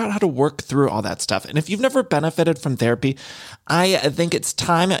and figure out how to work through all that stuff. And if you've never benefited from therapy, I think it's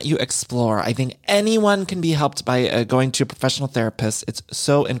time you explore. I think anyone can be helped by going to a professional therapist. It's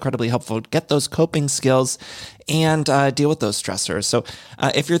so incredibly helpful. Get those coping skills and deal with those stressors. So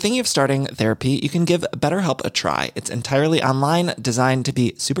if you're thinking of starting therapy, you can give BetterHelp a try. It's entirely online, designed to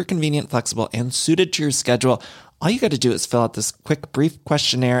be super convenient, flexible, and suited to your schedule. All you got to do is fill out this quick, brief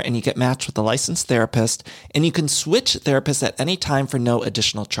questionnaire and you get matched with a licensed therapist, and you can switch therapists at any time for no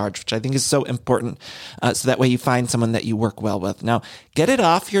additional charge, which I think is so important. So that way you find someone that you work well with. Now, get it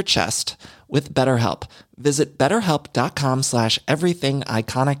off your chest with BetterHelp. Visit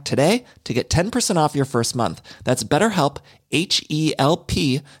BetterHelp.com/everythingiconic today to get 10% off your first month. That's BetterHelp,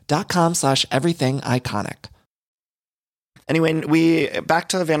 HELP.com/everythingiconic. Anyway, back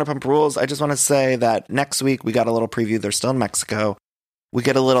to the Vanderpump Rules. I just want to say that next week we got a little preview. They're still in Mexico. We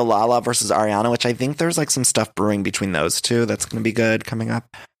get a little Lala versus Ariana, which I think there's like some stuff brewing between those two. That's going to be good coming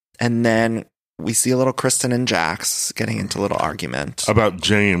up. And then we see a little Kristen and Jax getting into a little argument about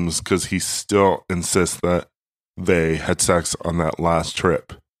James because he still insists that they had sex on that last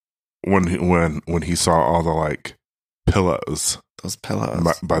trip when he saw all the like pillows, those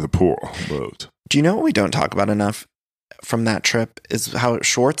pillows by the pool moved. Do you know what we don't talk about enough from that trip is how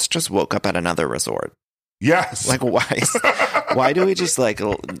Schwartz just woke up at another resort. Yes. Like, why do we just like,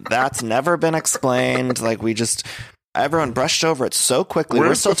 that's never been explained. Like, everyone brushed over it so quickly.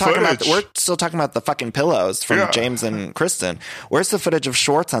 We're still talking about the fucking pillows from James and Kristen. Where's the footage of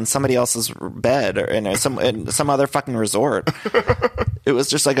Schwartz on somebody else's bed or in some other fucking resort? It was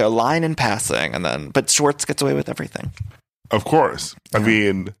just like a line in passing, but Schwartz gets away with everything. Of course. I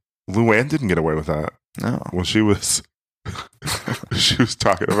mean, Luann didn't get away with that. No. When she was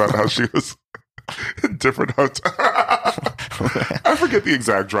talking about how she was in different hotels. I forget the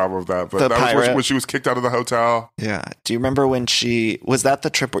exact drama of that, but that was when she was kicked out of the hotel. Yeah. Do you remember when was that the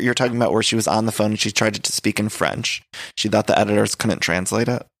trip where you're talking about where she was on the phone and she tried to speak in French? She thought the editors couldn't translate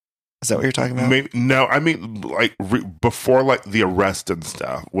it. Is that what you're talking about? No, I mean, like before, like the arrest and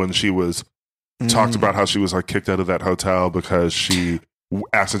stuff, when she was talked about how she was like kicked out of that hotel because she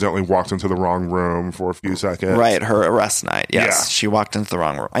accidentally walked into the wrong room for a few seconds. Right, her arrest night. Yes, Yeah. she walked into the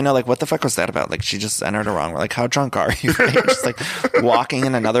wrong room. I know, like, what the fuck was that about? Like, she just entered a wrong room. Like, how drunk are you? Right? Just like walking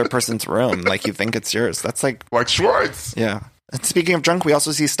in another person's room, like you think it's yours. That's like Schwartz. Yeah. And speaking of drunk, we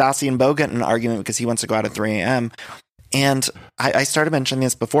also see Stassi and Bo get in an argument because he wants to go out at 3 a.m. And I started mentioning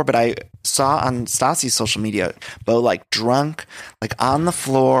this before, but I saw on Stassi's social media, Bo like drunk, like on the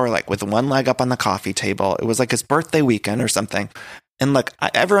floor, like with one leg up on the coffee table. It was like his birthday weekend or something. And look,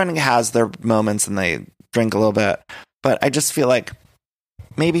 everyone has their moments and they drink a little bit, but I just feel like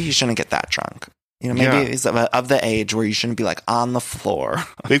maybe he shouldn't get that drunk. You know, maybe he's of the age where you shouldn't be like on the floor.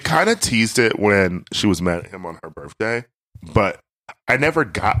 They kind of teased it when she was mad at him on her birthday, but I never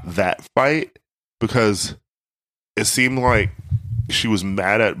got that fight because it seemed like she was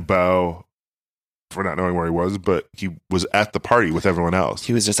mad at Bo for not knowing where he was, but he was at the party with everyone else.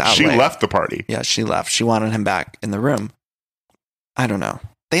 He was just out She late. left the party. Yeah, she left. She wanted him back in the room. I don't know.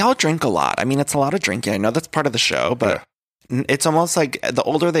 They all drink a lot. I mean, it's a lot of drinking. I know that's part of the show, but it's almost like the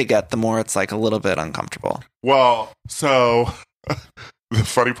older they get, the more it's like a little bit uncomfortable. Well, so the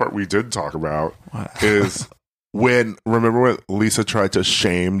funny part we did talk about is remember when Lisa tried to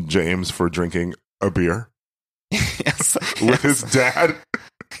shame James for drinking a beer? Yes. With his dad?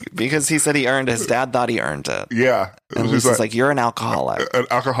 Because he said his dad thought he earned it. Yeah. And Lisa's like, you're an alcoholic. An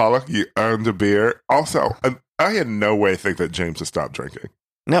alcoholic? You earned a beer? Also, I had no way to think that James had stopped drinking.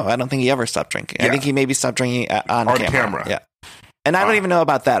 No, I don't think he ever stopped drinking. Yeah. I think he maybe stopped drinking on camera. Yeah. And I don't even know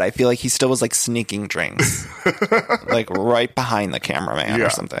about that. I feel like he still was like sneaking drinks. Like right behind the cameraman or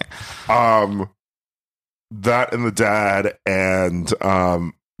something. That and the dad and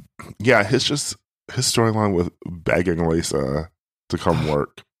his storyline with begging Lisa to come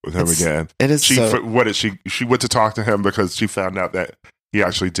work with him again. It is she went to talk to him because she found out that he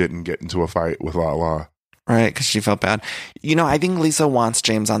actually didn't get into a fight with Lala. Right, because she felt bad. You know, I think Lisa wants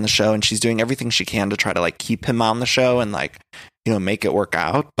James on the show, and she's doing everything she can to try to like keep him on the show and like, you know, make it work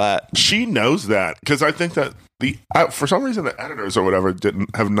out. But she knows that because I think that for some reason the editors or whatever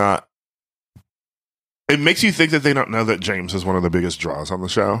have not. It makes you think that they don't know that James is one of the biggest draws on the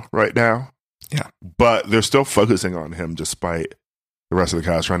show right now. Yeah, but they're still focusing on him despite the rest of the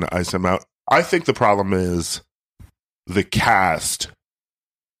cast trying to ice him out. I think the problem is the cast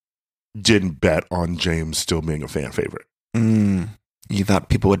didn't bet on James still being a fan favorite. You thought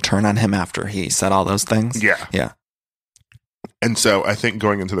people would turn on him after he said all those things? Yeah. And so I think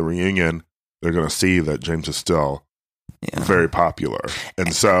going into the reunion, they're going to see that James is still very popular.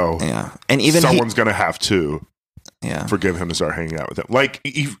 And so and even someone's going to have to forgive him to start hanging out with him. Like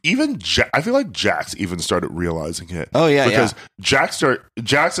even I feel like Jax even started realizing it. Oh yeah, because Jax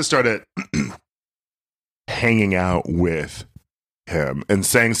has started hanging out with him and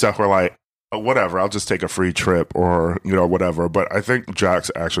saying stuff where like, oh, whatever, I'll just take a free trip or you know whatever. But I think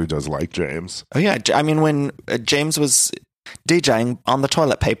Jax actually does like James. Oh yeah, I mean when James was DJing on the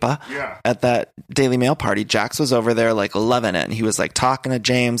toilet paper at that Daily Mail party, Jax was over there like loving it, and he was like talking to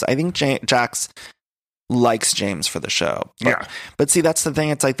James. I think Jax likes James for the show. But see, that's the thing.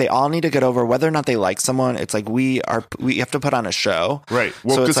 It's like they all need to get over whether or not they like someone. It's like we have to put on a show. Right.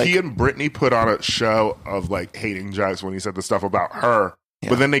 Well, because he and Brittany put on a show of like hating Jax when he said the stuff about her,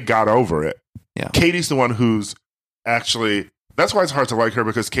 but then they got over it. Yeah. Katie's the one who's actually, that's why it's hard to like her,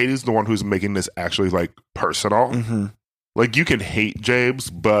 because Katie's the one who's making this actually like personal. Mm-hmm. Like you can hate James,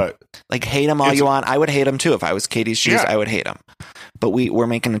 but like hate him all you want. I would hate him too. If I was Katie's shoes, I would hate him. But we're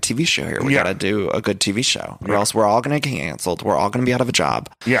making a TV show here. We got to do a good TV show, or else we're all going to get canceled. We're all going to be out of a job.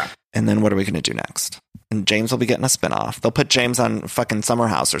 Yeah. And then what are we going to do next? And James will be getting a spinoff. They'll put James on fucking Summer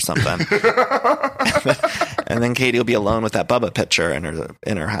House or something. and then Katie will be alone with that Bubba picture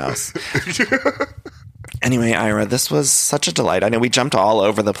in her house. Anyway, Ira, this was such a delight. I know we jumped all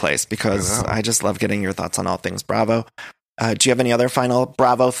over the place because I just love getting your thoughts on all things Bravo. Do you have any other final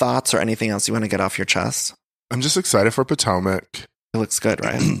Bravo thoughts or anything else you want to get off your chest? I'm just excited for Potomac. It looks good,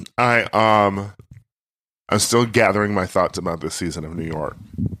 right? I'm still gathering my thoughts about this season of New York.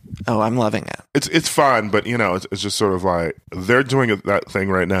 Oh, I'm loving it. It's fun, but it's just sort of like they're doing that thing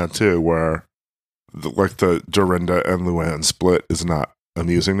right now too, where the Dorinda and Luann split is not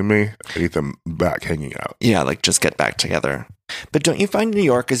amusing to me. I need them back hanging out. Yeah, like just get back together. But don't you find New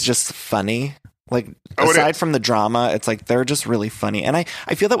York is just funny? Like, aside from the drama, it's like they're just really funny. And I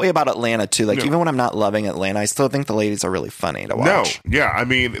feel that way about Atlanta, too. Like, even when I'm not loving Atlanta, I still think the ladies are really funny to watch. No, yeah. I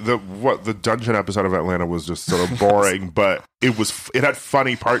mean, the dungeon episode of Atlanta was just sort of boring, but it had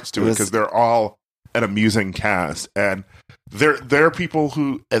funny parts to it because they're all an amusing cast. And there are people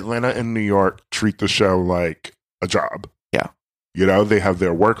who, Atlanta and New York, treat the show like a job. Yeah. They have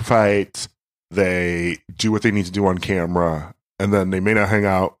their work fights. They do what they need to do on camera. And then they may not hang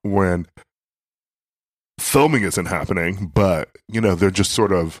out when filming isn't happening, but they're just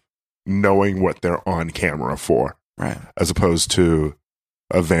sort of knowing what they're on camera for, right? As opposed to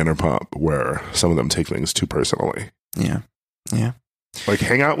a Vanderpump where some of them take things too personally. Yeah. Like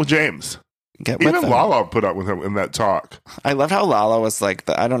hang out with James. Even Lala put up with him in that talk. I loved how Lala was like,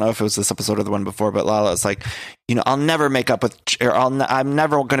 I don't know if it was this episode or the one before, but Lala was like, I'll never make up with, I'm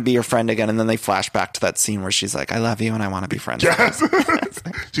never going to be your friend again. And then they flash back to that scene where she's like, I love you and I want to be friends. Yes.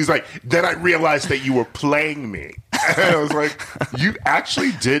 She's like, then I realized that you were playing me. And I was like, you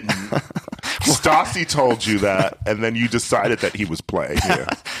actually didn't. Stassi told you that, and then you decided that he was playing you.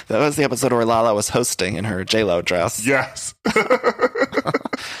 That was the episode where Lala was hosting in her J-Lo dress. Yes.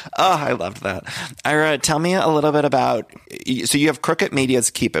 Oh, I loved that. Ira, tell me a little bit about, so you have Crooked Media's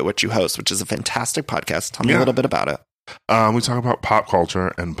Keep It, which you host, which is a fantastic podcast. Tell me a little bit about it. We talk about pop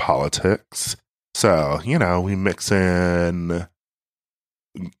culture and politics. So, we mix in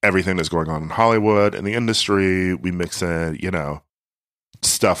everything that's going on in Hollywood and the industry. We mix in,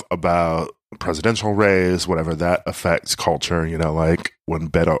 stuff about presidential race, whatever that affects culture, like when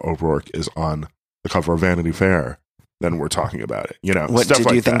Beto O'Rourke is on the cover of Vanity Fair, then we're talking about it, What stuff did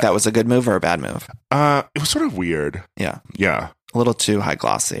like you think that was a good move or a bad move? It was sort of weird. Yeah. A little too high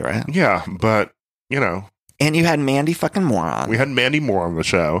glossy, right? Yeah, but and you had Mandy fucking Moore on. We had Mandy Moore on the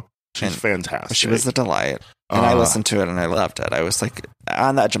show. She's fantastic. She was a delight. And I listened to it and I loved it. I was like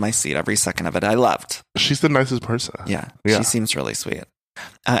on the edge of my seat every second of it. I loved. She's the nicest person. Yeah. She seems really sweet.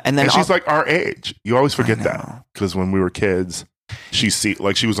 And she's like our age. You always forget that because when we were kids, she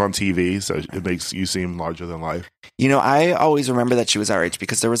was on TV, so it makes you seem larger than life. I always remember that she was our age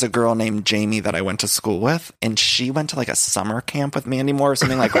because there was a girl named Jamie that I went to school with, and she went to like a summer camp with Mandy Moore or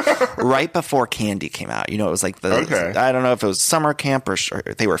something like right before Candy came out. It was like I don't know if it was summer camp or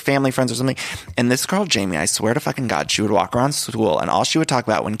they were family friends or something. And this girl, Jamie, I swear to fucking God, she would walk around school and all she would talk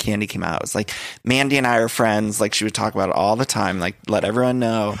about when Candy came out was like, Mandy and I are friends. Like she would talk about it all the time, like let everyone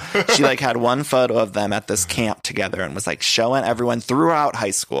know. She like had one photo of them at this camp together and was like showing everyone throughout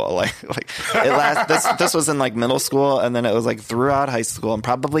high school. This was in like middle school, and then it was like throughout high school and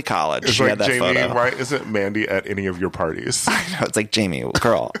probably college. It's she like, had that Jamie, photo. why isn't Mandy at any of your parties? I know, it's like, Jamie,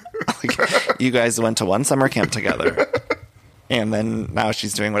 girl, you guys went to one summer camp together. And then now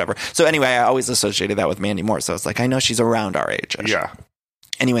she's doing whatever. So anyway, I always associated that with Mandy Moore. So it's like, I know she's around our age. Yeah.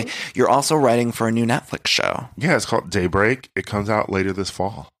 Anyway, you're also writing for a new Netflix show. Yeah, it's called Daybreak. It comes out later this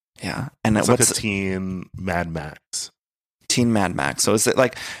fall. Yeah. And it's like a teen Mad Max. Teen Mad Max. So is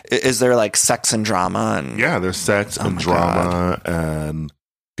there like sex and drama? And yeah, there's sex and drama and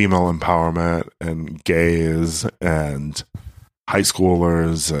female empowerment and gays and high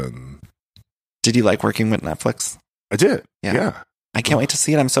schoolers. And did you like working with Netflix? I did. Yeah. I can't wait to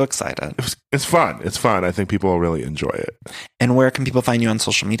see it. I'm so excited. It's fun. It's fun. I think people will really enjoy it. And where can people find you on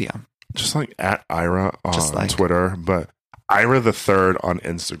social media? Just like at Ira on Twitter, but Ira the Third on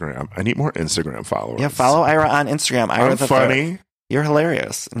Instagram. I need more Instagram followers. Yeah, follow Ira on Instagram. Ira I'm the funny. Third. You're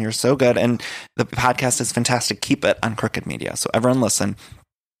hilarious and you're so good. And the podcast is fantastic. Keep It on Crooked Media. So everyone listen.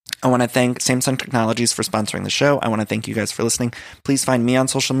 I want to thank Samsung Technologies for sponsoring the show. I want to thank you guys for listening. Please find me on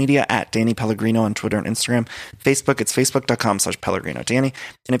social media at Danny Pellegrino on Twitter and Instagram. Facebook, it's facebook.com/Pellegrino Danny.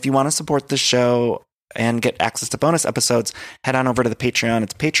 And if you want to support the show and get access to bonus episodes, head on over to the Patreon.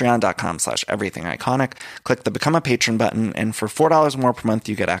 It's patreon.com/Everything Iconic. Click the Become a Patron button, and for $4 more per month,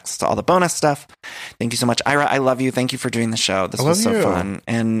 you get access to all the bonus stuff. Thank you so much. Ira, I love you. Thank you for doing the show. This was so fun.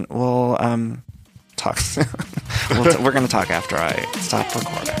 And we'll talk. We're going to talk after I stop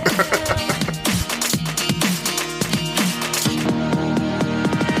recording.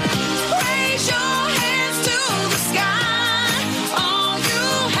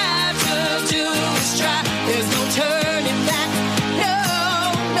 Turning back, no,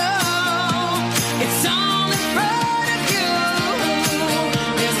 it's all in front of you.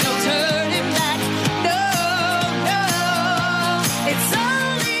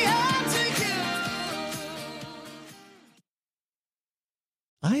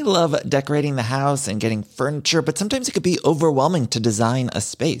 I love decorating the house and getting furniture, but sometimes it could be overwhelming to design a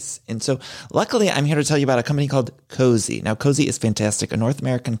space. And so luckily, I'm here to tell you about a company called Cozy. Now, Cozy is fantastic, a North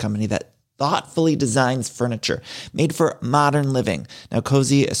American company that thoughtfully designs furniture made for modern living. Now,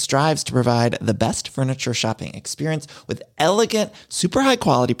 Cozy strives to provide the best furniture shopping experience with elegant, super high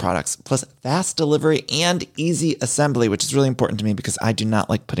quality products, plus fast delivery and easy assembly, which is really important to me because I do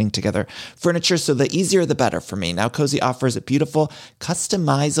not like putting together furniture. So the easier, the better for me. Now, Cozy offers beautiful,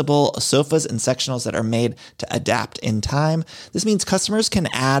 customizable sofas and sectionals that are made to adapt in time. This means customers can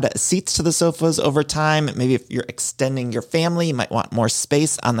add seats to the sofas over time. Maybe if you're extending your family, you might want more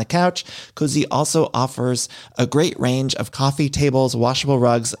space on the couch. Cozy also offers a great range of coffee tables, washable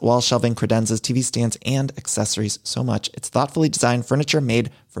rugs, wall shelving, credenzas, TV stands, and accessories. So much. It's thoughtfully designed furniture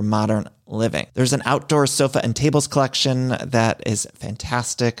made for modern living. There's an outdoor sofa and tables collection that is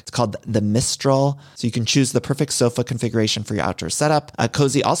fantastic. It's called the Mistral. So you can choose the perfect sofa configuration for your outdoor setup.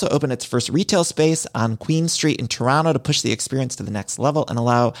 Cozy also opened its first retail space on Queen Street in Toronto to push the experience to the next level and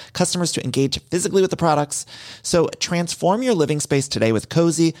allow customers to engage physically with the products. So transform your living space today with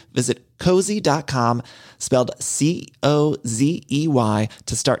Cozy. Visit cozy.com, spelled COZEY,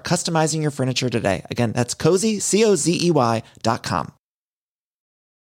 to start customizing your furniture today. Again, that's cozy, COZEY.com.